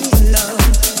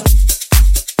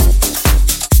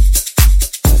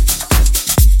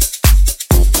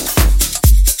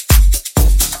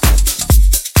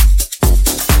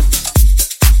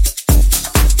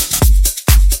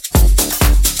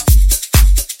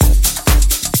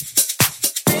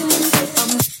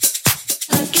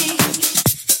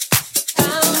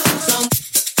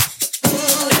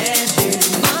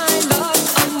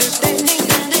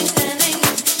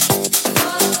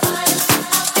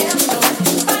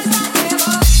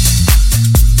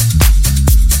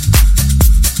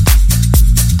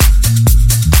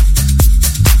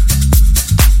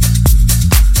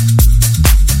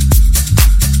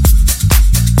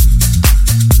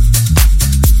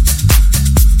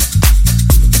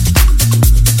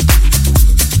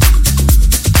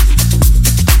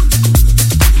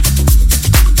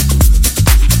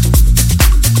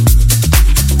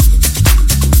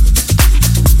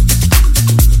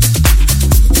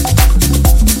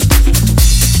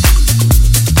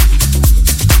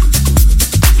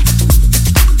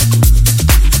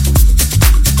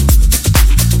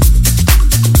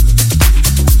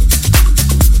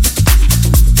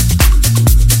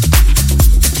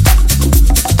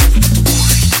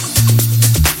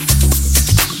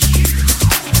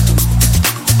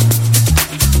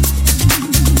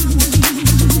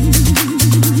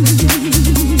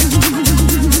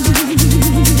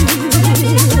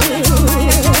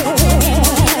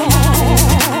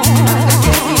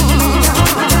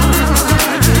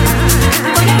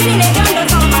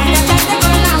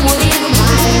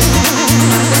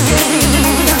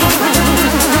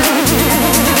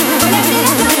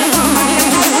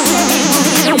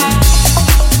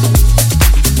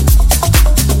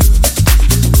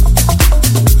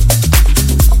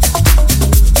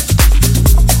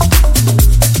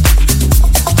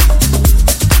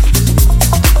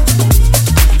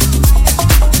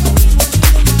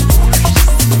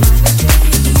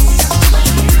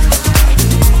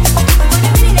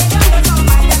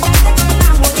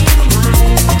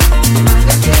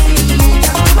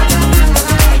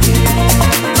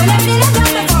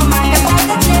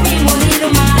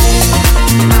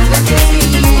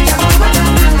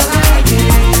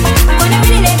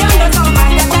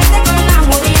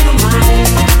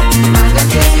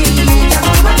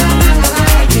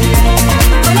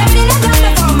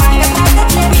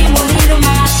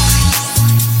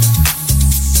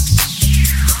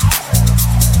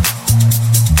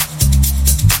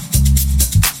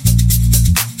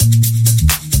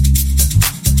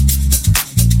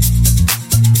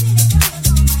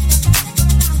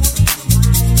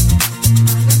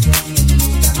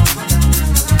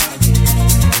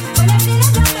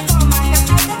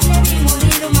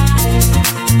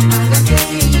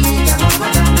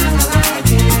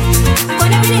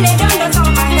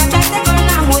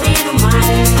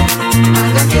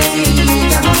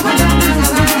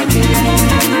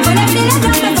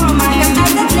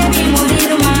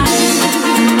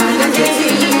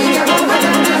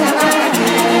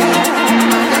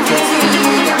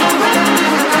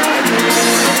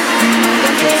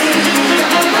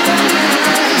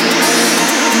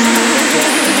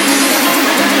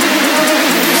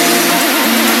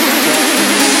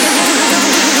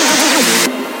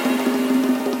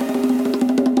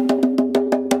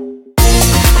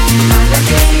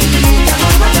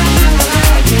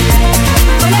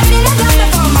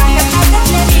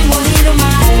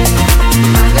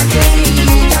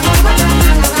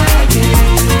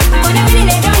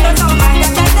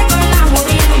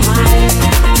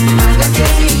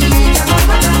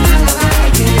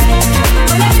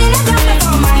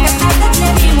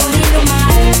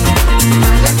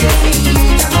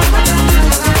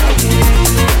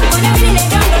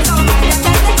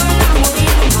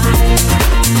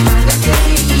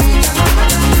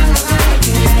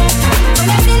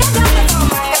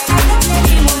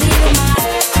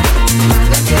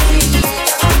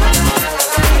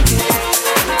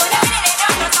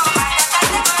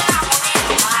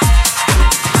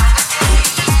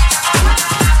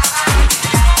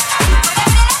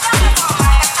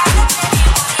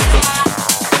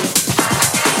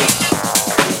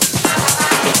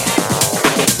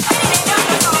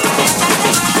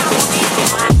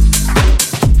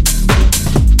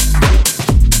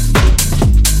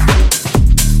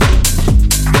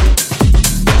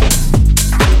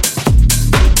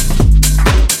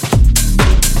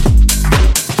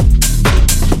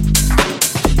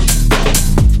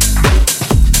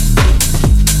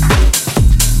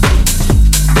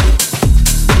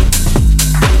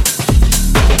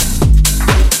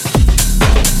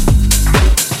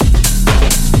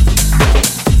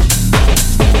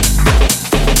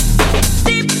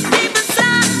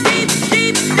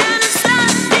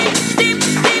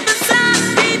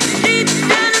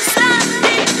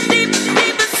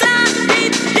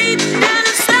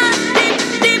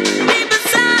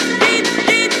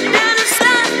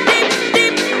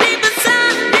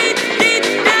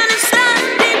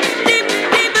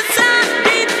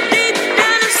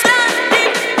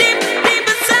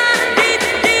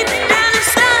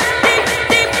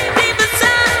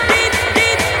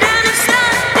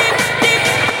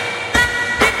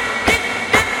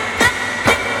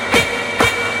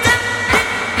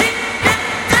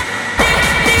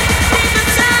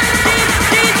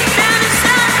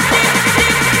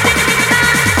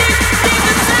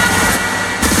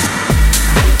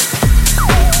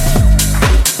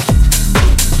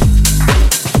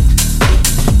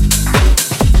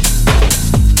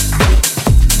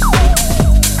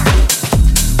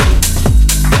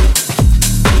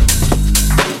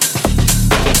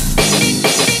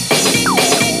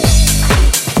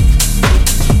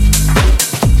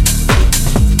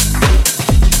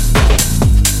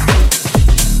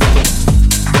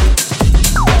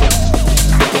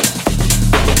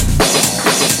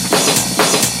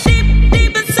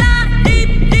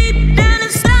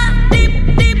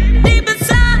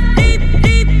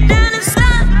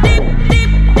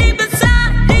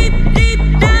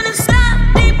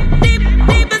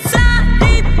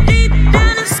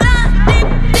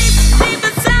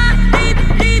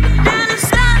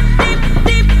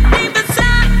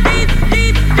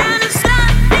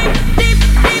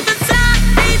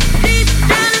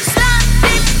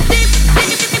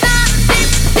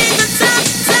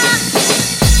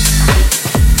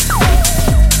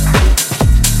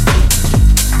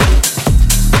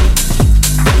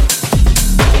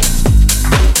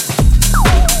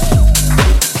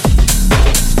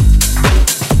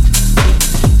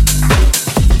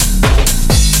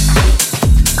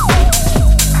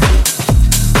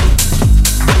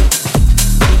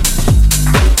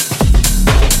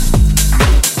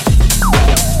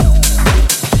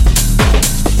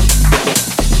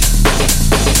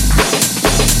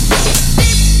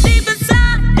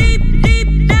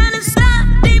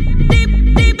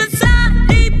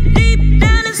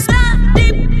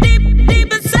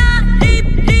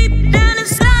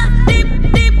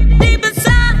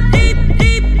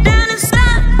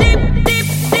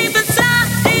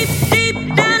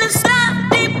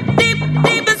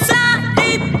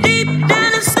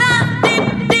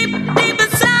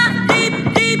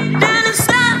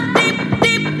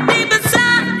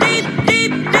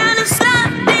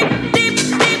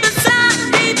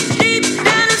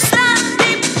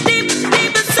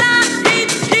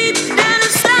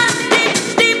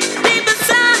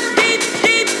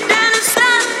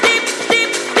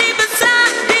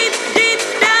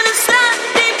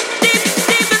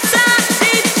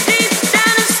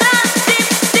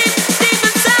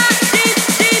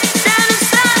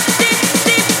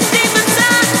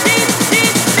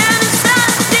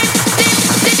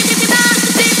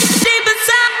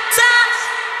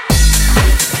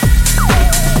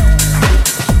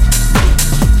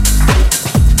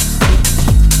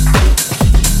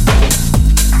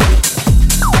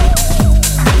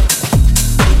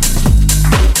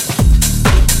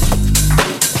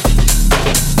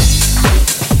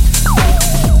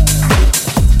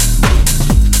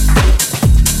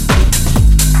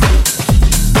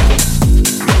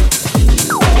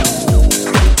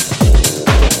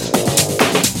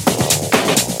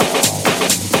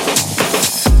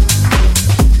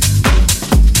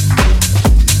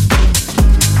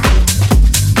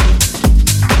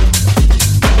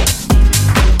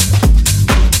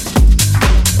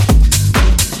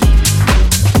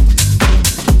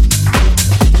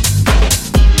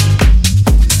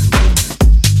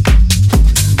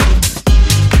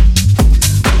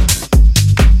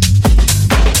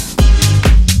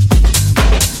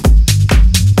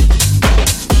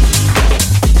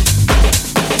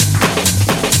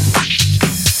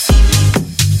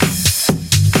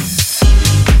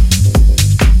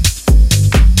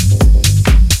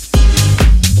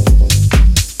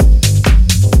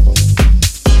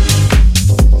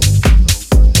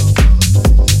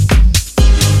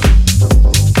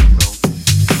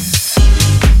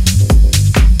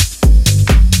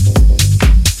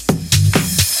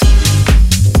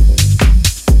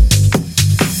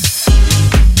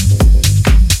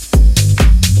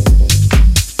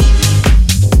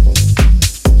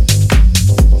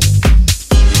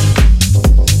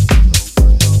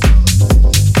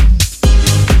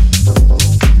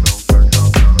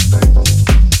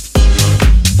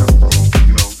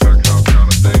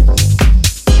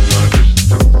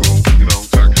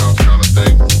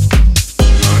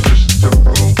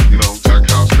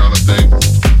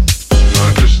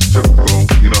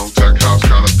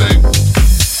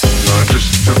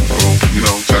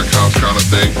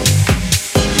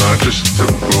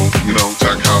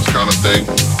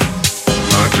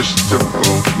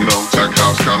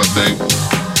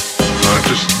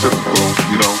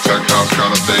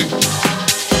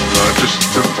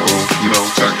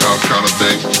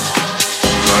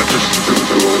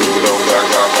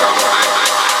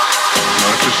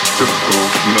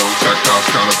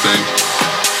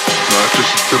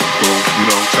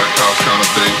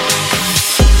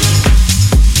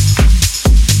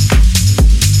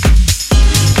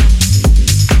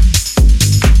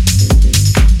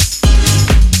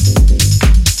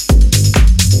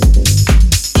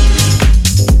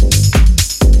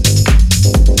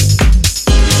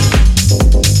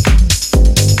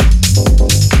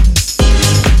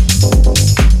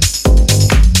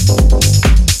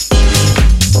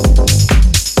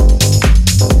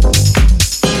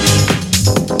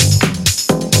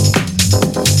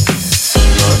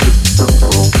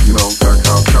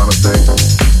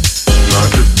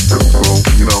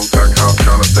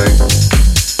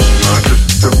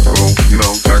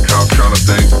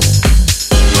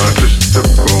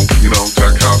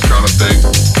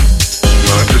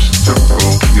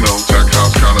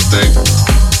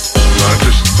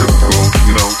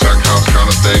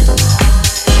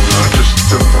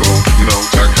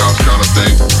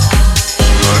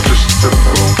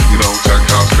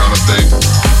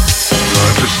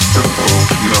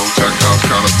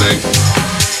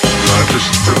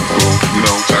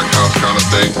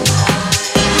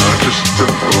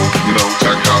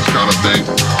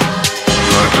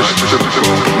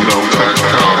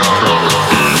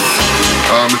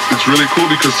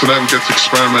because tonight we get to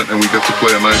experiment and we get to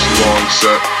play a nice long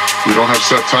set. We don't have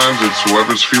set times, it's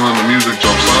whoever's feeling the music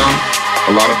jumps on.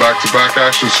 A lot of back-to-back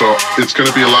action, so it's gonna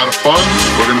be a lot of fun.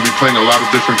 We're gonna be playing a lot of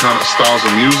different kind of styles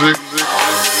of music.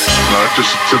 Not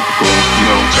just a typical,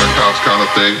 tech house kind of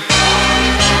thing.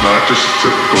 Not just a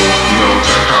typical,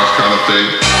 tech house kind of thing.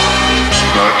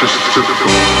 Not just a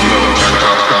typical, tech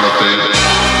house kind of thing.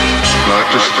 Not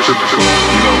just a typical,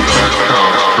 tech house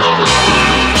kind of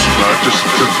thing. Not just a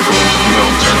typical,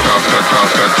 tech house, tech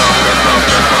house, tech house, tech house,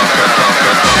 tech house, tech house, tech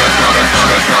house,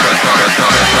 tech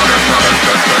house.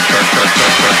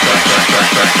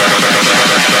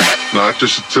 Not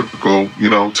just a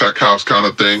typical, tech house kind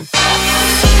of thing.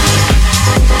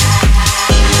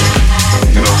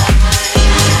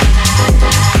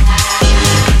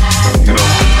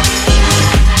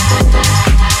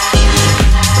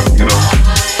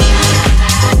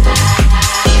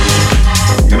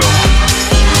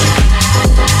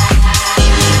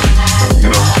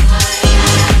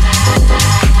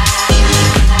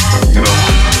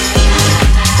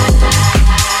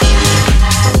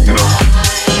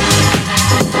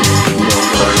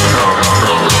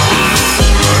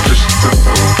 Not just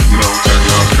typical.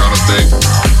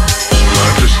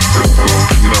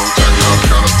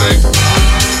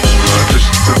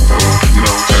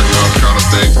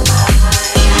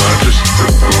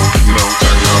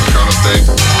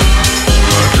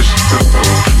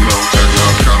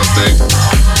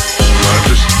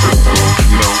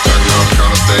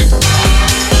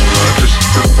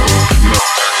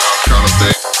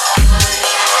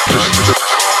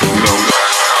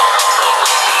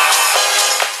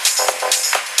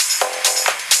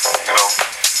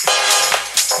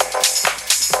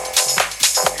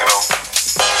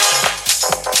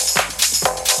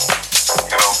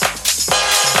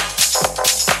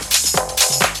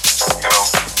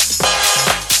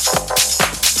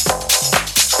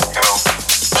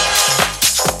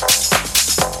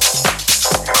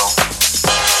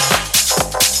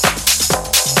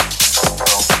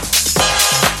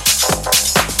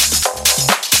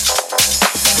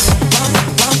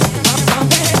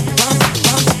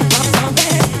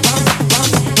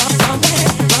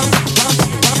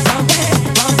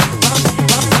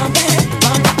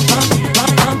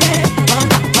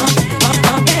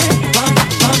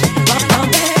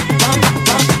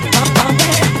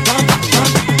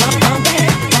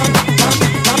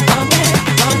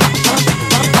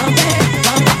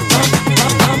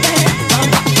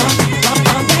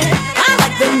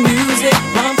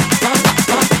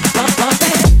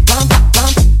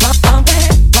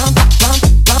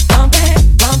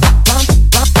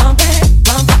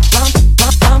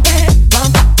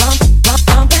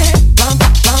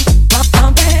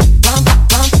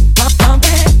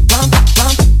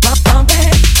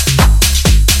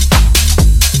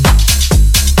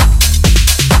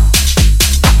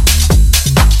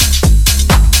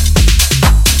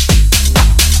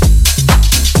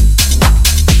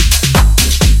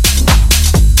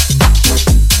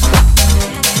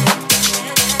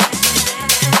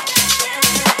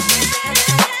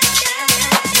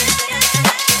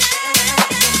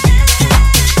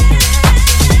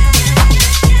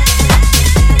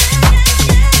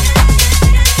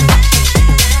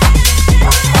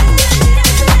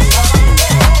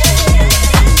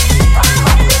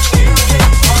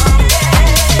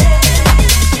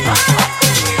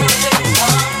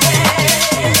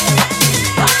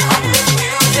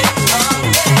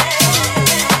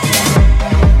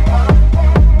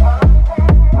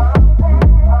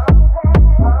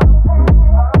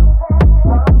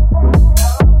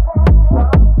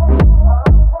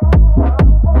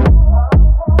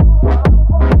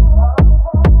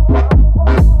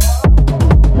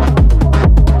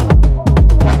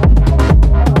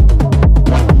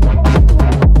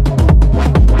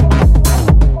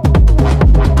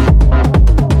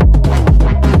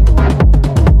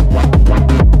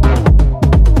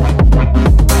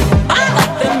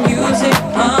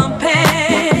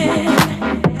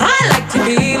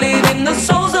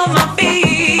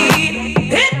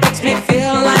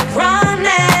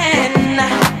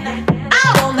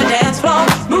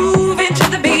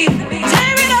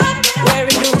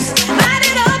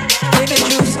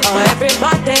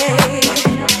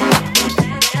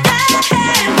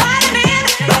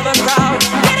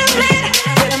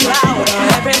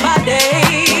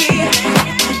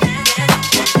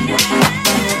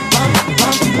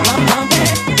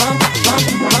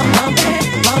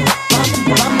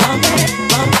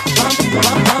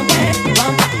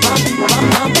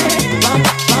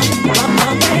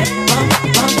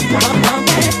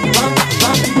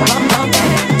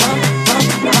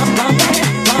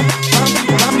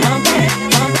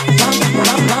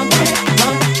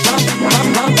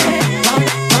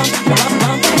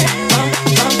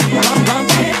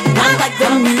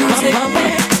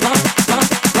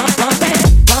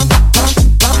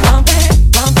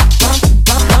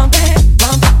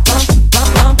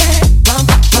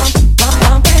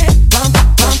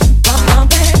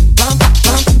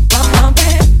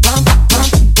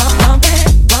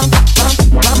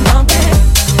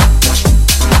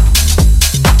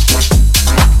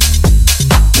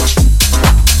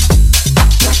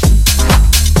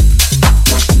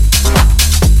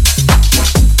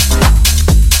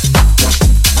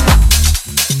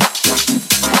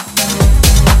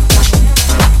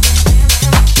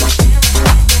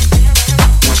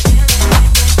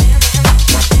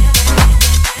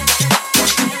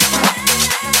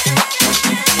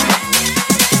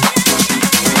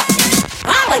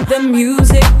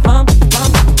 music, pump,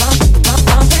 pump, pump, pump,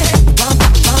 pump it, pump,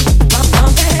 pump, pump,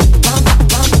 pump it, pump,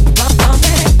 pump, pump, pump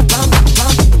it, pump,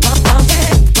 pump, pump, pump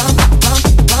it, pump, pump,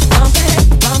 pump, pump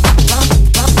it, pump, pump,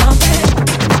 pump, pump it.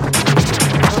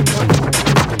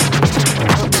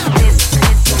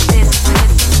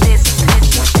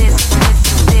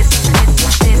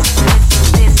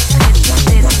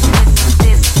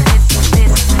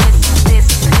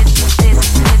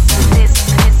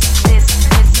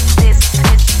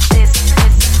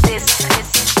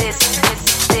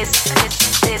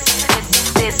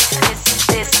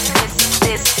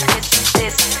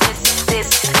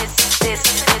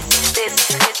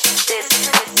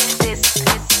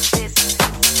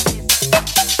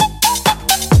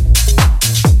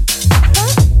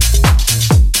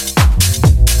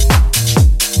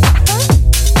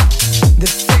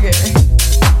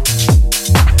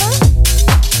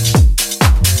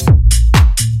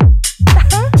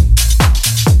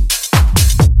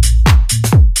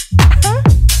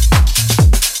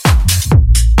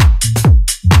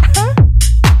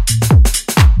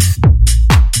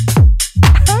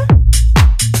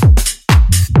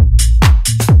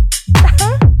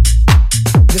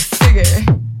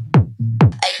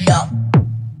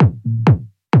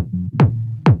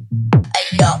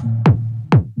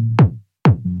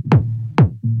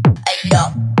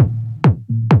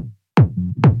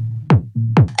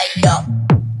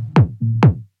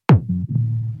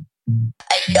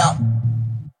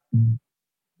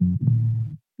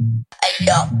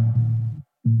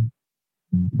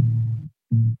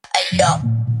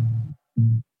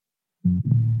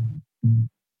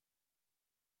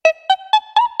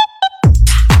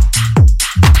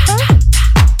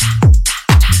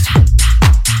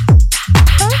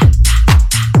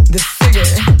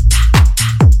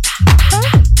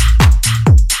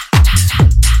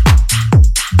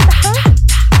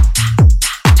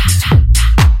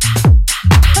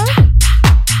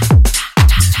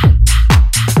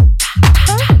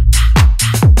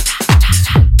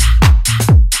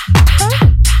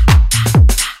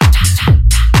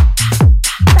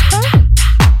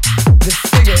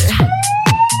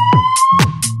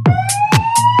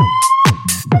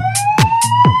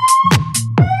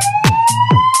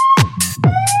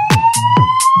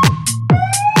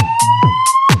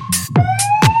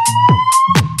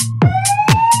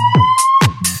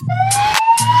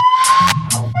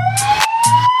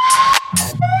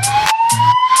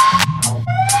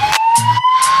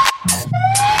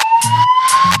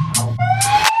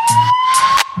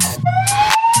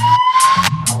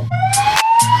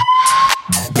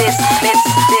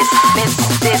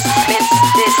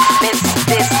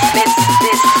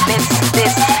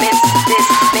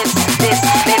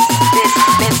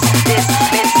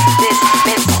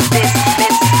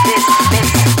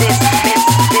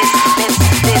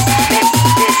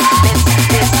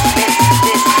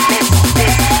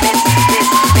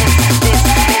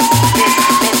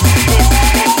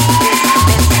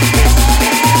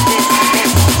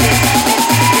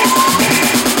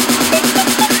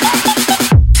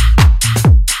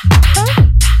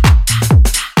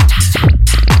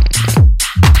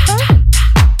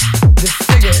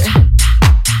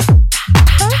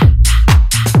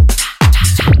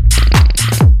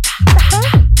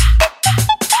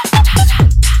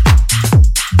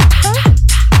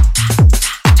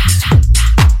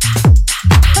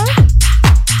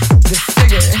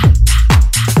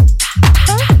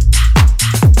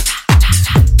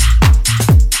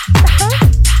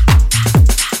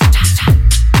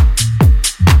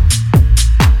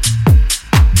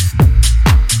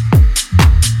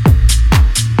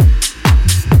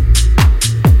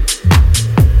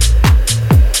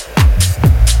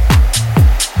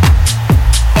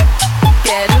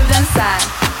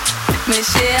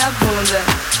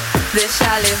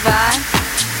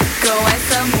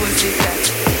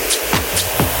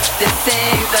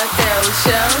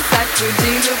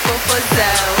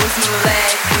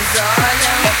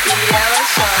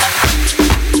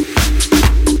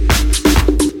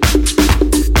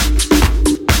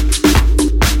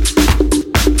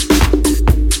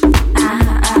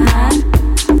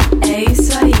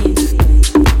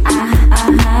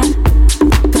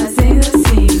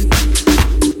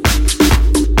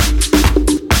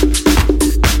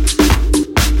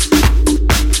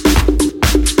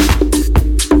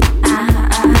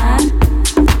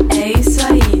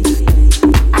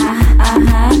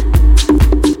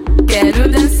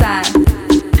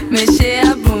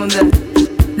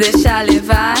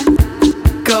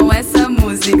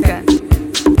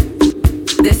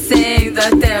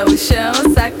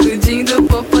 sacudindo o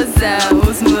popozão.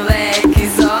 Os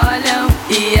moleques olham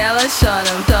e elas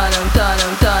choram, toram,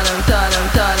 toram, toram, toram.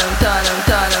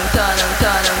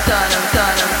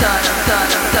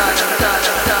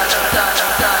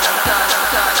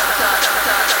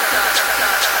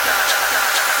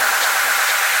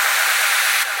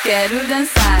 Quero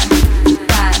dançar,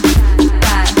 tá,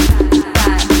 tá, tá,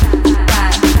 tá.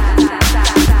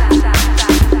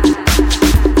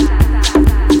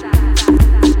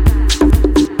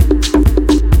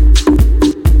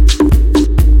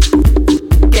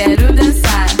 Quero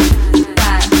dançar,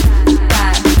 tá, tá,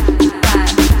 tá,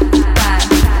 tá.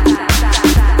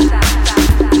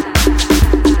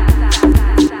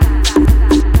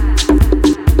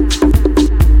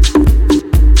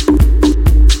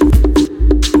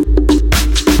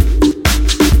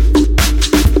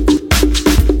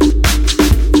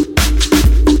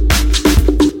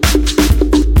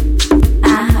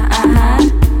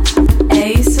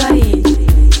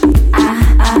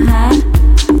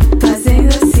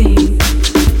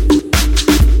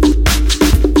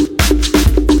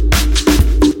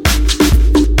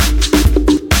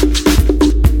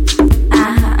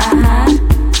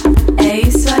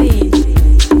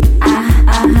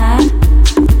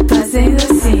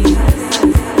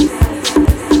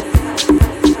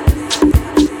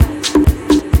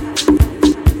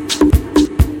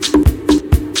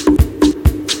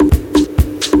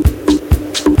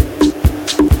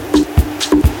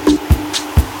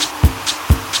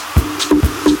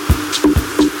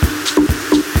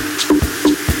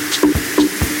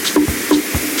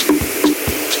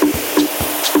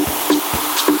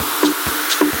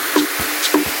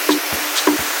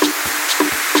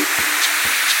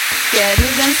 Quero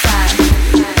dançar. Quero dançar.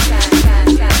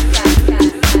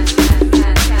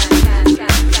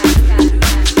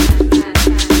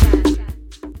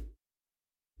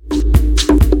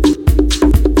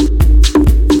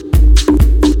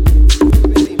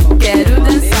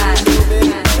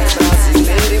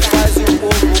 Brasileiro e faz o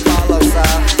povo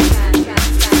balançar.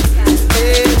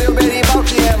 Ei, meu berimbau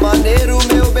que é maneiro,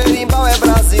 meu berimbau é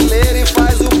brasileiro e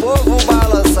faz o povo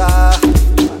balançar.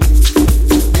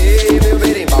 Ei, meu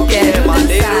berimbau que é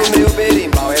maneiro, meu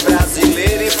berimbau é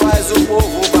brasileiro e faz o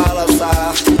povo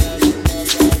balançar.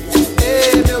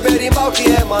 Ei, meu berimbau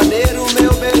que é maneiro,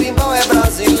 meu berimbau é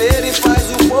brasileiro e faz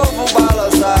o povo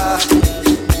balançar.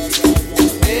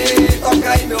 Ei, toca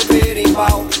aí meu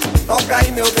berimbau, toca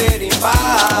aí meu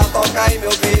berimbau, toca aí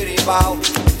meu berimbau,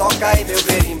 toca aí meu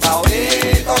berimbau.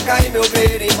 Ei, toca aí meu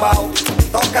berimbau,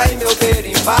 toca aí meu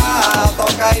berimbau,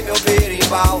 toca aí meu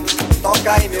berimbau,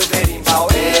 toca aí meu berimbau.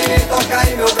 Ei, toca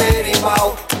aí meu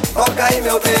berimbau, toca aí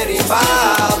meu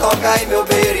berimbau, toca aí meu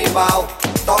berimbau,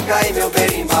 toca aí meu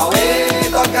berimbau. Ei,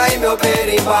 toca aí meu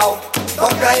berimbau,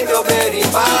 toca aí meu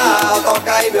berimbau,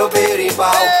 toca aí meu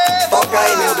berimbau, toca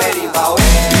aí meu berimbau.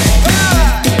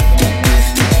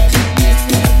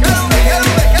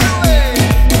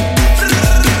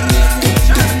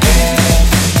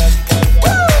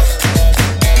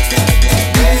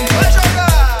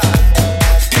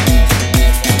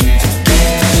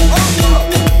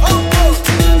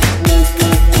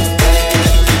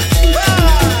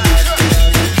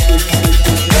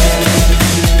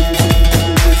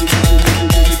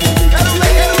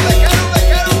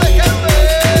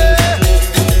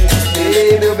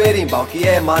 Que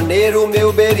é maneiro,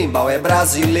 meu berimbau é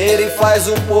brasileiro e faz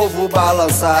o povo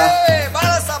balançar. Ei,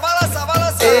 balança, balança,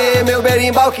 balança. Ei, meu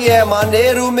berimbau que é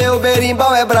maneiro, meu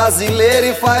berimbau é brasileiro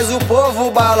e faz o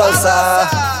povo balançar.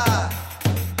 Balança.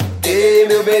 Ei,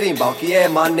 meu berimbau que é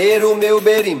maneiro, meu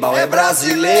berimbau é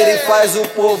brasileiro e faz o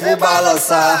povo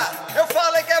balançar. Eu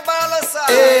falei que é balançar.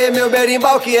 Ei, meu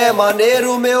berimbau que é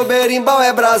maneiro, meu berimbau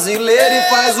é brasileiro e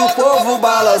faz o povo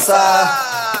balançar.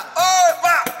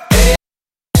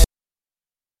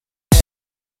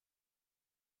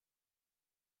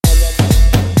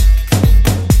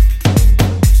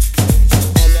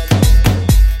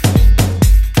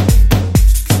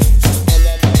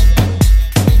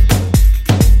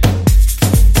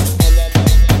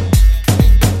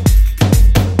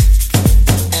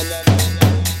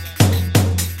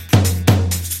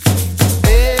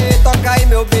 Toca aí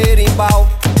meu berimbau,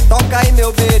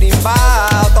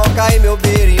 toca aí meu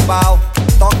berimbau,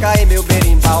 toca aí meu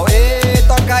berimbau. Ei,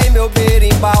 toca aí meu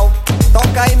berimbau,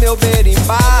 toca aí meu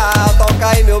berimbau, toca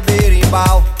aí meu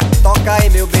berimbau, toca aí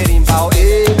meu berimbau.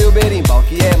 Ei, meu berimbau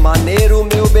que é maneiro,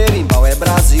 meu berimbau é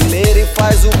brasileiro e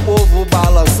faz o povo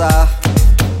balançar.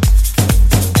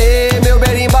 Ei, meu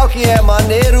berimbau que é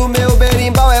maneiro, meu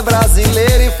berimbau é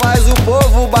brasileiro e faz o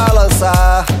povo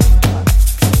balançar.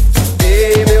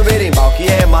 Ei, meu berimbau que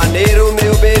é maneiro,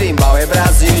 meu berimbau é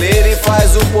brasileiro e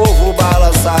faz o povo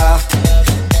balançar.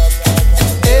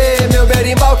 Ei, meu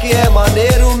berimbau que é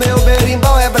maneiro, meu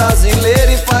berimbau é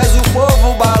brasileiro e faz o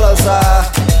povo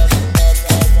balançar.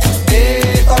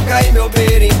 Ei, toca aí meu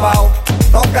berimbau,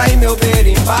 toca aí meu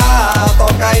berimbau,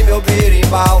 toca aí meu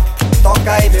berimbau,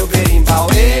 toca aí meu berimbau.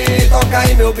 Ei, toca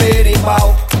aí meu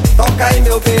berimbau, toca aí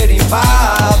meu berimbau,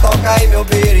 toca aí meu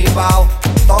berimbau,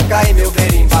 toca aí meu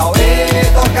berimbau,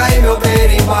 toca aí meu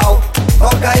berimbau,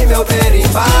 toca aí meu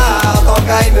berimbau,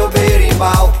 toca aí meu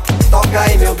berimbau, toca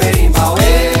aí meu berimbau,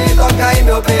 toca aí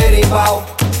meu berimbau,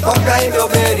 toca aí meu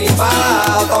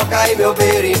berimbau, toca aí meu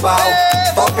berimbau,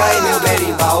 toca aí meu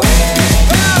berimbau.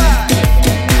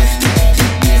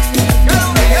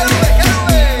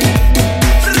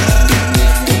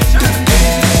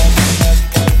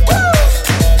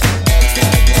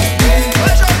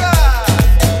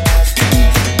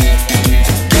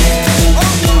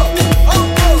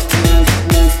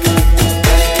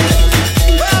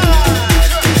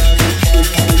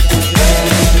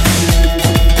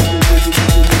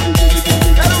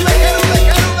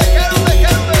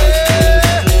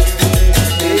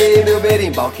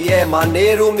 Que é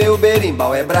maneiro, meu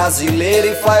berimbau é brasileiro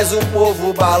e faz o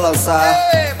povo balançar.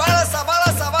 Ei, balança,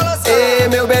 balança, balança. Ei,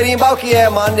 meu berimbau que é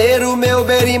maneiro, meu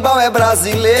berimbau é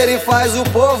brasileiro e faz o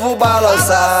povo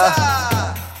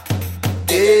balançar.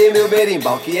 Ei, meu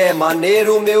berimbau que é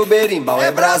maneiro, meu berimbau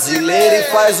é brasileiro e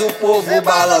faz o povo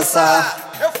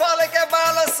balançar. Eu falei que é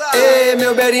balançar. Ei,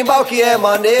 meu berimbau que é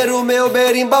maneiro, meu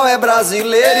berimbau é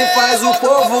brasileiro e faz o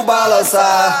povo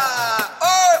balançar.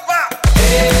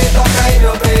 Toca aí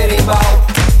meu berimbau,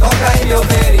 toca aí meu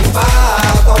berimbau,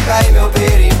 toca aí meu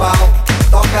berimbau,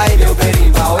 toca aí meu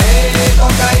berimbau,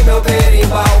 toca aí meu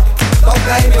berimbau,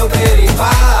 toca aí meu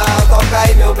berimbau, toca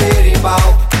aí meu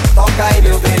berimbau, toca aí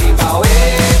meu berimbau,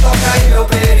 toca aí meu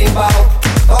berimbau,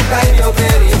 toca aí meu berimbau, toca aí meu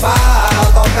berimbau,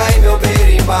 toca aí meu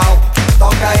berimbau,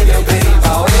 toca aí meu berimbau, toca aí meu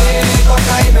berimbau,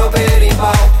 toca aí meu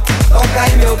berimbau, toca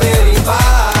aí meu berimbau,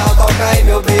 toca aí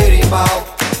meu berimbau,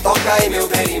 toca aí meu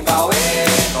berimbau,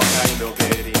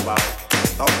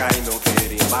 toca aí meu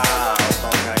berimbau,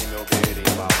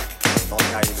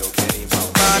 toca aí meu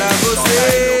berimbau.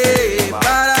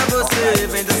 Para você,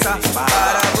 vem dançar.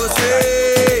 Para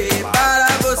você,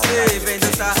 vem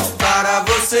dançar. Para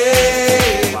você,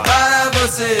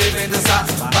 vem dançar. Para você, vem dançar.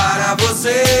 Para você,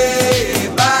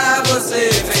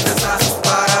 vem dançar.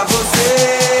 Para você,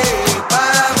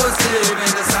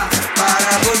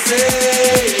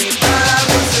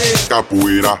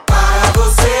 Capoeira. Para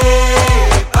você,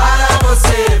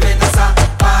 vem dançar.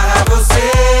 Para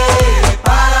você, vem dançar.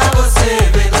 Para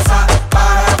você, vem dançar.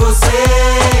 Para você,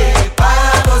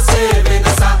 vem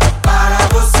dançar. Para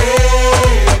você,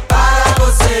 vem dançar. Para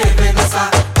você, vem dançar.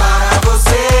 Para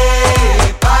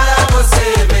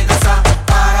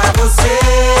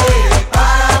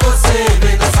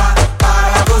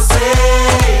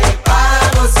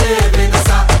você,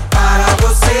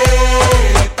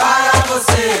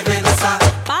 vem dançar.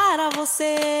 Para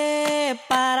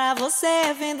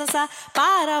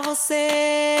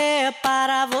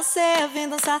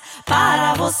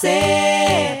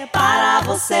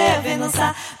você, vem dançar.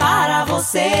 Para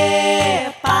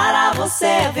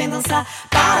você, vem dançar.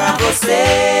 Para você,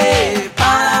 vem dançar.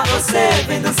 Para você,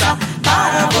 vem dançar.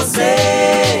 Para você,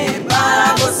 vem dançar.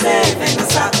 Para você, vem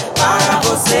dançar. Para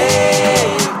você, vem dançar.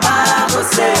 Para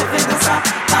você, vem dançar.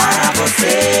 Para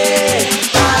você,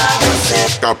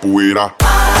 Capoeira.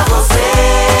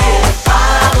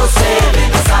 para você, vem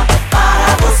dançar.